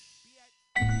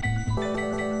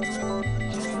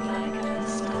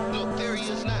 Look, there he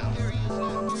is now.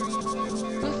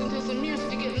 Listen to some music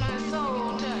to get my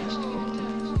soul touched.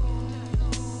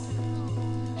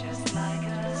 Just like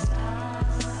a star.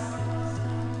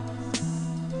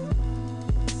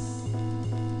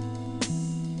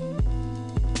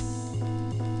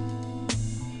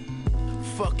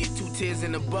 Fuck it, 2 tears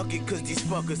in a bucket, cause these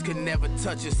fuckers could never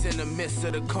touch us. In the midst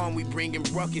of the calm, we bringin'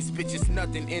 ruckus. Bitches,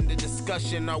 nothing in the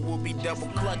discussion. I will be double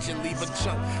clutching, leave a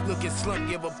chunk looking slunk,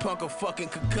 give a punk a fucking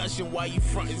concussion. While you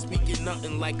frontin', speaking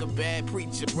nothing like a bad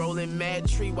preacher. Rolling mad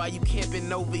tree while you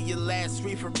camping over your last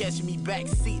reefer. Catch me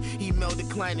backseat, email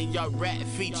declining y'all rat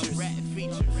features.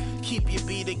 Keep your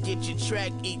beat to get your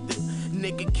track ether.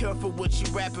 Nigga, careful what you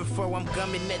rapping for. I'm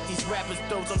gumming at these rappers'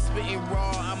 throats. I'm spitting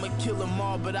raw. I'ma kill them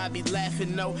all, but I be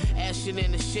laughing, no. Ashing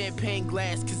in a champagne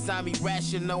glass, cause I'm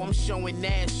irrational. I'm showing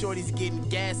ass. Shorty's getting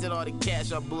gas at all the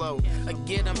cash I blow.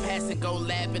 Again, I'm passing, go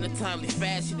laugh in a timely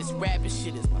fashion. This rapping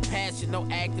shit is my passion. No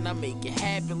acting, I make it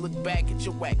happen. Look back at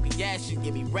your whack reaction.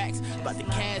 Give me racks, about the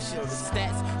cash or the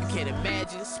stats. You can't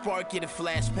imagine. Spark it and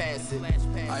flash past it.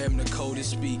 I am the coldest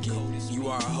speaking. You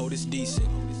are a hoe that's decent.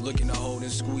 Looking to hold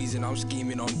and squeezing. I'm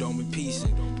scheming on dome and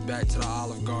piecing. Back to the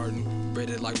Olive Garden.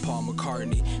 Braided like Paul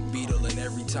McCartney. Beetling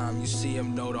every time you see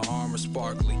him, know the armor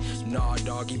sparkly. Nah,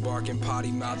 doggy barking,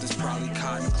 potty mouth is probably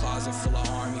cotton. Closet full of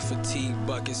army fatigue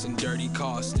buckets and dirty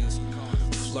costings.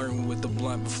 Flirting with the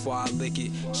blunt before I lick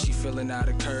it. She filling out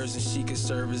her curves and she can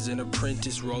serve as an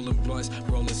apprentice. Rolling blunts,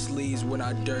 rolling sleeves when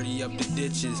I dirty up the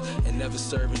ditches. And never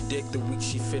serving dick the week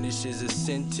she finishes a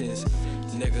sentence.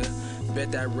 Nigga,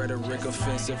 bet that rhetoric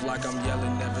offensive like I'm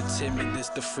yelling, never timid. This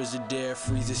the Frigidaire,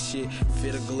 freezer shit.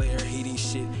 Fit a glare, heating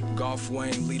shit. Golf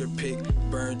Wayne, leader pick.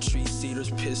 Burn tree, cedars,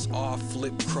 piss off.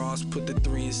 Flip cross, put the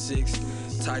 3 and 6.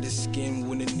 Tightest skin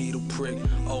when the needle prick.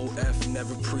 OF,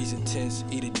 never present tense.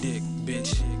 Eat a dick,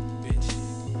 bitch. This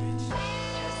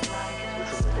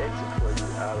is an exit for you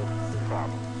out of the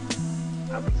problem.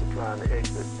 I've been supplying the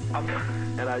exit.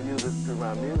 And I use it through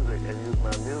my music and use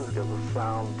my music as a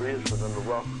sound bridge for them to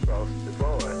walk across the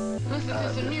void. Listen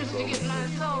to some music to get my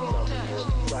soul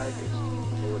touched. Psychic,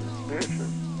 more spiritual.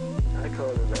 I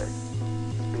call it that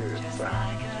spirit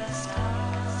side.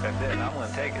 That's it, and I'm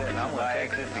gonna take it, and I'm gonna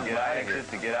take this to get out of here,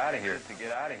 to get out of here, to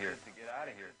get out of here, to get out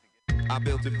of here. I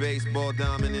built a baseball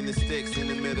diamond in the sticks in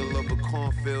the middle of a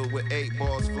cornfield with 8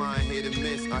 balls flying hit and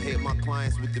miss. I hit my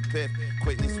clients with the pip,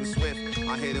 quickness was swift.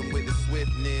 I hit them with the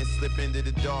swiftness, slip into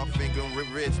the dark, fingering with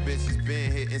rich bitches.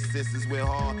 Been hitting sisters with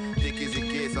hard, thick as it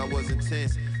gets. I was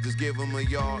intense, just give them a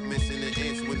yard, missing an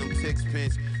inch when them ticks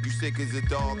pinch. You sick as a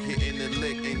dog, hitting the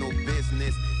lick, ain't no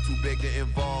business. Too big to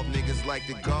involve niggas like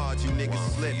the guards, you niggas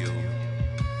slip. 1,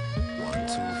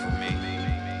 2 for me.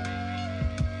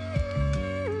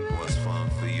 What's fun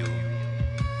for you?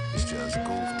 It's just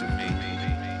goof to me.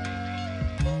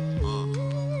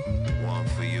 1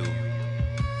 for you.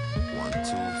 1, 2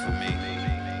 for me.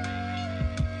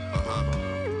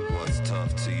 What's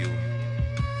tough to you?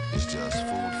 It's just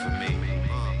food for me.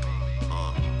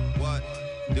 What?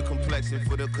 The complexion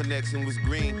for the connection was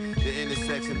green. The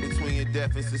intersection between your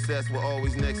death and success were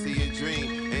always next to your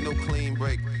dream. Ain't no clean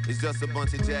break. It's just a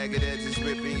bunch of jagged edges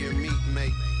ripping your meat,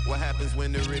 mate. What happens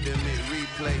when the rhythm it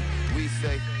replay? We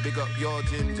say, big up your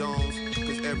Jim Jones.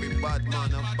 Cause every bad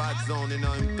man a bad zone and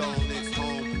I'm thrown it's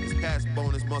home. It's past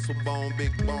bonus, muscle bone,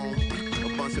 big bone. A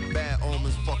bunch of bad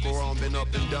omens, fuck around, been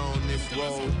up and down this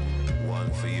road.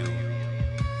 1 for you,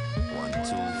 1, 2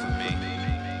 for me.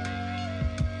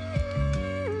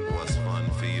 What's fun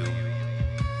for you?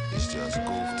 It's just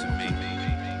goof to me.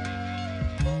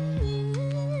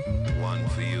 1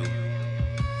 for you,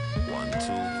 1, 2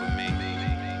 for me.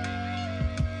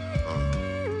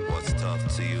 What's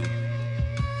tough to you?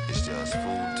 It's just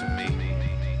food to me.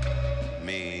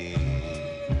 Me.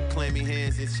 Clammy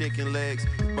hands and chicken legs.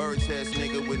 Bird chest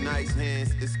nigga with nice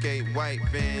hands. Escape white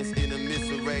vans in a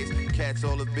missile race. Catch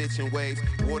all the bitchin' waves.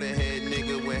 Waterhead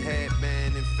nigga with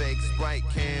headband and fake Sprite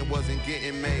can wasn't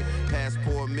getting made.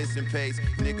 Passport missing pace.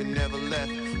 Nigga never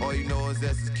left. All you know is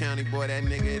Essex County boy. That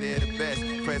nigga there the best.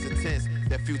 Present tense.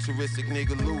 That futuristic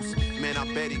nigga loose. Man, I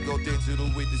bet he go digital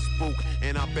with the spook.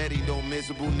 And I bet he know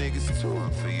miserable niggas too.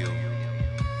 1 for you.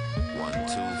 1,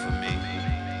 2 for me.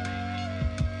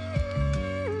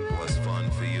 What's fun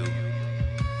for you?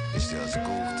 It's just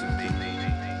goof to me.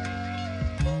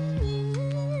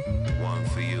 1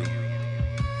 for you.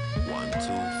 1, 2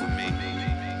 for me.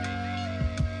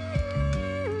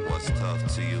 What's tough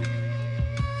to you?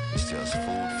 It's just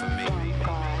food for me.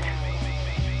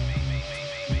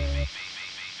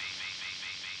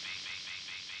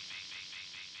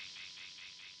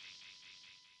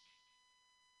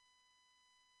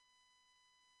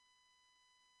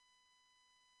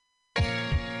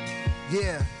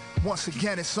 Yeah, once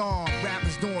again it's on.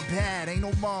 Rappers doing bad, ain't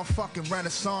no motherfucking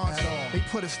renaissance. They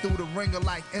put us through the ringer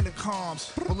like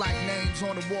intercoms. But like names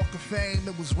on the walk of fame,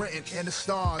 it was written in the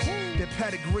stars. Their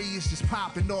pedigree is just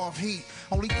popping off heat.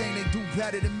 Only thing they do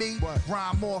better than me,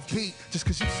 rhyme off beat. Just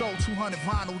cause you sold 200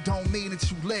 vinyl don't mean that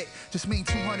you lit. Just mean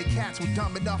 200 cats were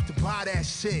dumb enough to buy that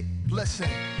shit. Listen,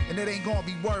 and it ain't gonna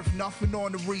be worth nothing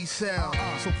on the resale.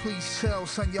 So please chill,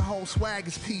 son, your whole swag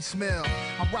is piecemeal.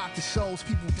 I rock the shows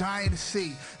people dying to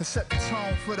see, and set the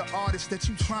tone for the artist that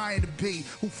you trying to be.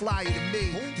 Who flyer to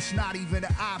me, it's not even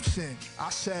an option. I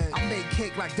said, I make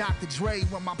cake like Dr. Dre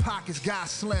when my pockets got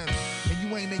slim, and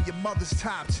you ain't in your mother's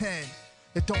top 10.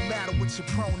 It don't matter what your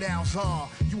pronouns are,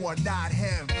 you are not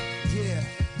him. Yeah,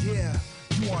 yeah,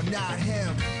 you are not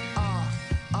him.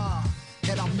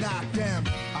 And I'm not them.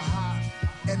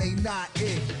 And they not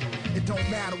it. It don't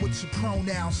matter what your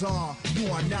pronouns are, you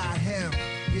are not him.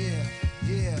 Yeah,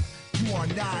 yeah, you are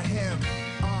not him.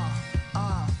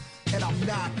 And I'm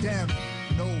not them.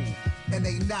 No, and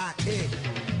they not it.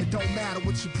 It don't matter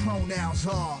what your pronouns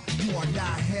are, you are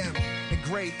not him. And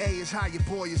grade A is how your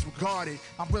boy is regarded.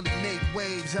 I really make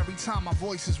waves every time my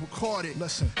voice is recorded.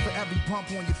 Listen, for every bump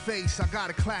on your face, I got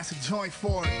a classic joint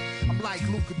for it. I'm like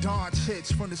Luka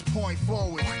Doncic from this point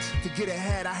forward. To get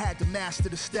ahead, I had to master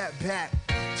the step back.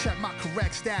 Check my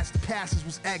correct stats, the passes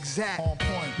was exact. On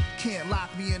point. Can't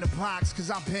lock me in a box,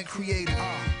 cause I've been creative.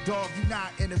 Dog, you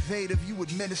not innovative, you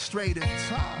administrative.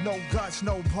 No guts,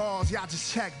 no balls, y'all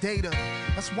just check data.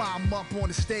 That's why I'm up on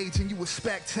the stage and you a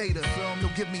spectator.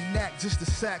 You'll give me neck just a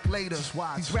sec later.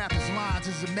 These rappers' lines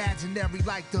is imaginary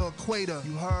like the equator.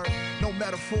 You heard? No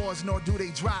metaphors, nor do they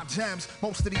drop gems.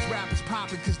 Most of these rappers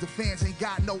popping cause the fans ain't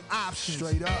got no options.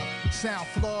 Straight up. Sound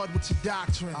flawed with your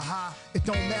doctrine. It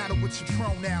don't matter what your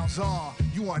pronouns are,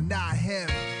 you are not him.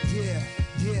 Yeah,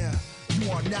 yeah, you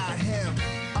are not him.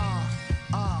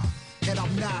 And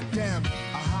I'm not them.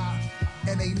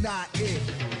 And they not it.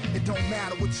 It don't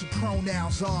matter what your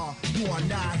pronouns are, you are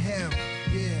not him.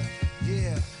 Yeah,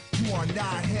 yeah, you are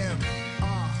not him.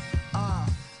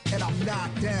 And I'm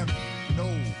not them. No,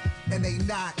 and they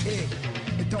not it.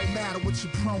 It don't matter what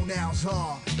your pronouns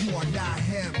are, you are not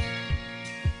him.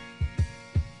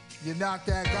 You're not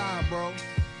that guy, bro.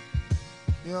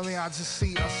 You know what I mean? I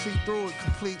see through it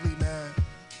completely, man.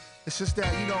 It's just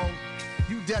that, you know,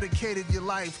 you dedicated your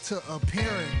life to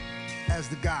appearing as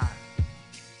the guy.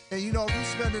 And you know, if you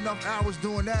spend enough hours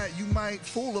doing that, you might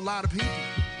fool a lot of people.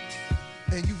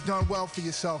 And you've done well for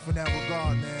yourself in that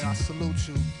regard, man. I salute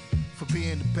you for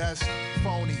being the best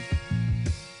phony.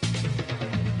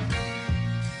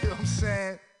 You know what I'm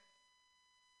saying?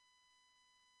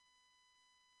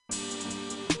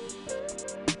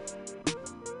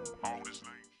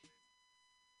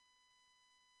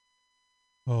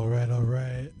 All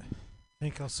right.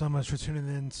 Thank y'all so much for tuning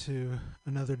in to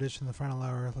another edition of the Final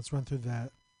Hour. Let's run through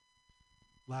that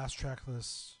last track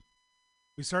list.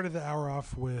 We started the hour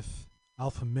off with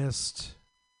Alpha Mist.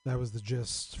 That was the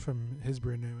gist from his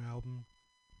brand new album.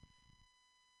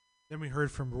 Then we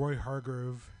heard from Roy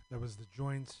Hargrove. That was The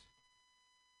Joint.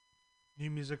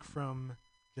 New music from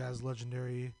jazz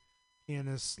legendary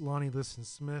pianist Lonnie Liston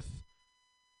Smith.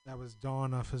 That was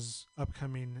Dawn off his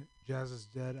upcoming Jazz is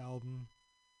Dead album,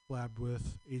 collabed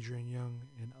with Adrian Young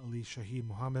and Ali Shaheed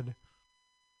Muhammad.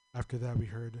 After that, we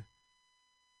heard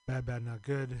Bad Bad Not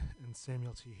Good and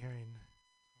Samuel T. Herring.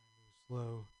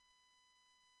 Slow.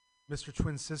 Mr.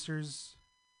 Twin Sisters,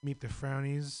 Meet the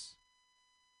Frownies.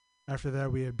 After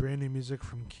that, we had brand new music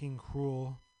from King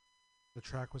Cruel. The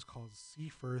track was called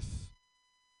Seafirth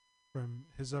from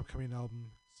his upcoming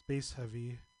album, Space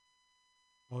Heavy.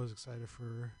 Always excited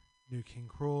for new King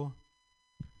Cruel.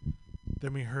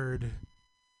 Then we heard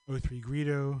O3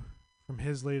 Greedo from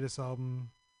his latest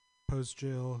album, Post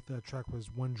Jail. That track was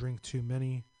One Drink Too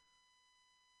Many.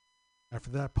 After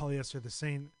that, Polyester the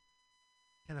Saint,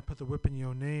 Can I Put the Whip in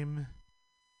Your Name?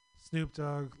 Snoop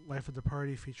Dogg, Life of the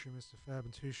Party featuring Mr. Fab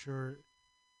and Too Short.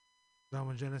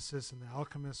 Domo Genesis and The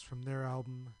Alchemist from their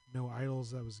album, No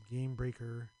Idols. That was Game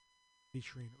Breaker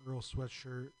featuring Earl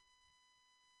Sweatshirt.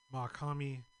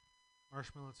 Mahakami,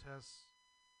 Marshmallow Test.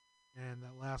 And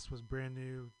that last was brand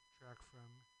new track from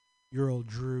Ural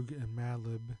Droog and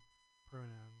Madlib,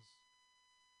 Pronouns.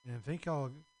 And thank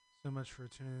y'all so much for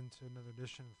tuning in to another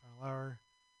edition of the Final Hour.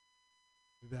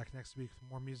 We'll be back next week with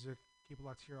more music. Keep it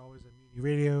locked here always at Mutiny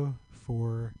Radio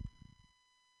for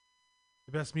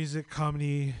the best music,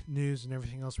 comedy, news, and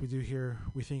everything else we do here.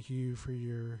 We thank you for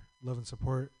your love and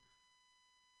support.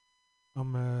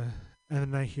 I'm end the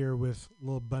night here with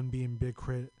Lil Bun B and Big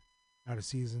Crit, Out of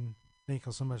Season. Thank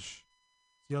y'all so much.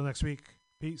 See y'all next week.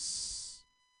 Peace.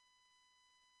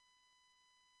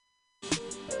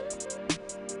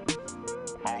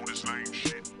 All this lame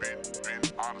shit been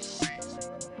out of season.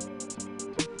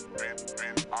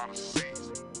 Been out of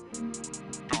season.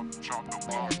 Drop the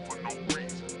block for no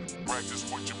reason.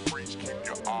 Practice what you preach, keep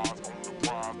your eyes on the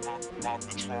prize. Pop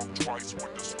the trunk twice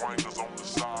with the swingers on the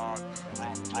side.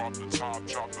 Drop the top,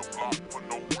 drop the block for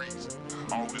no reason.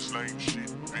 All this lame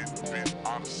shit been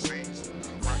out of season.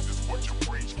 Practice what you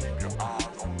preach, keep your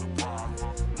eyes on the prize.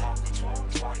 Pop the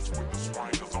trunk twice with the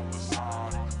swingers on the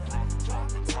side. Drop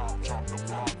the top, drop the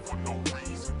block for no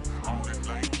reason. All this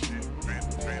lame shit been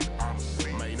out of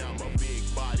season. Man, I'm a big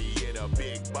body, yeah, a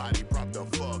big body. Prop the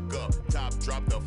fuck up, top drop the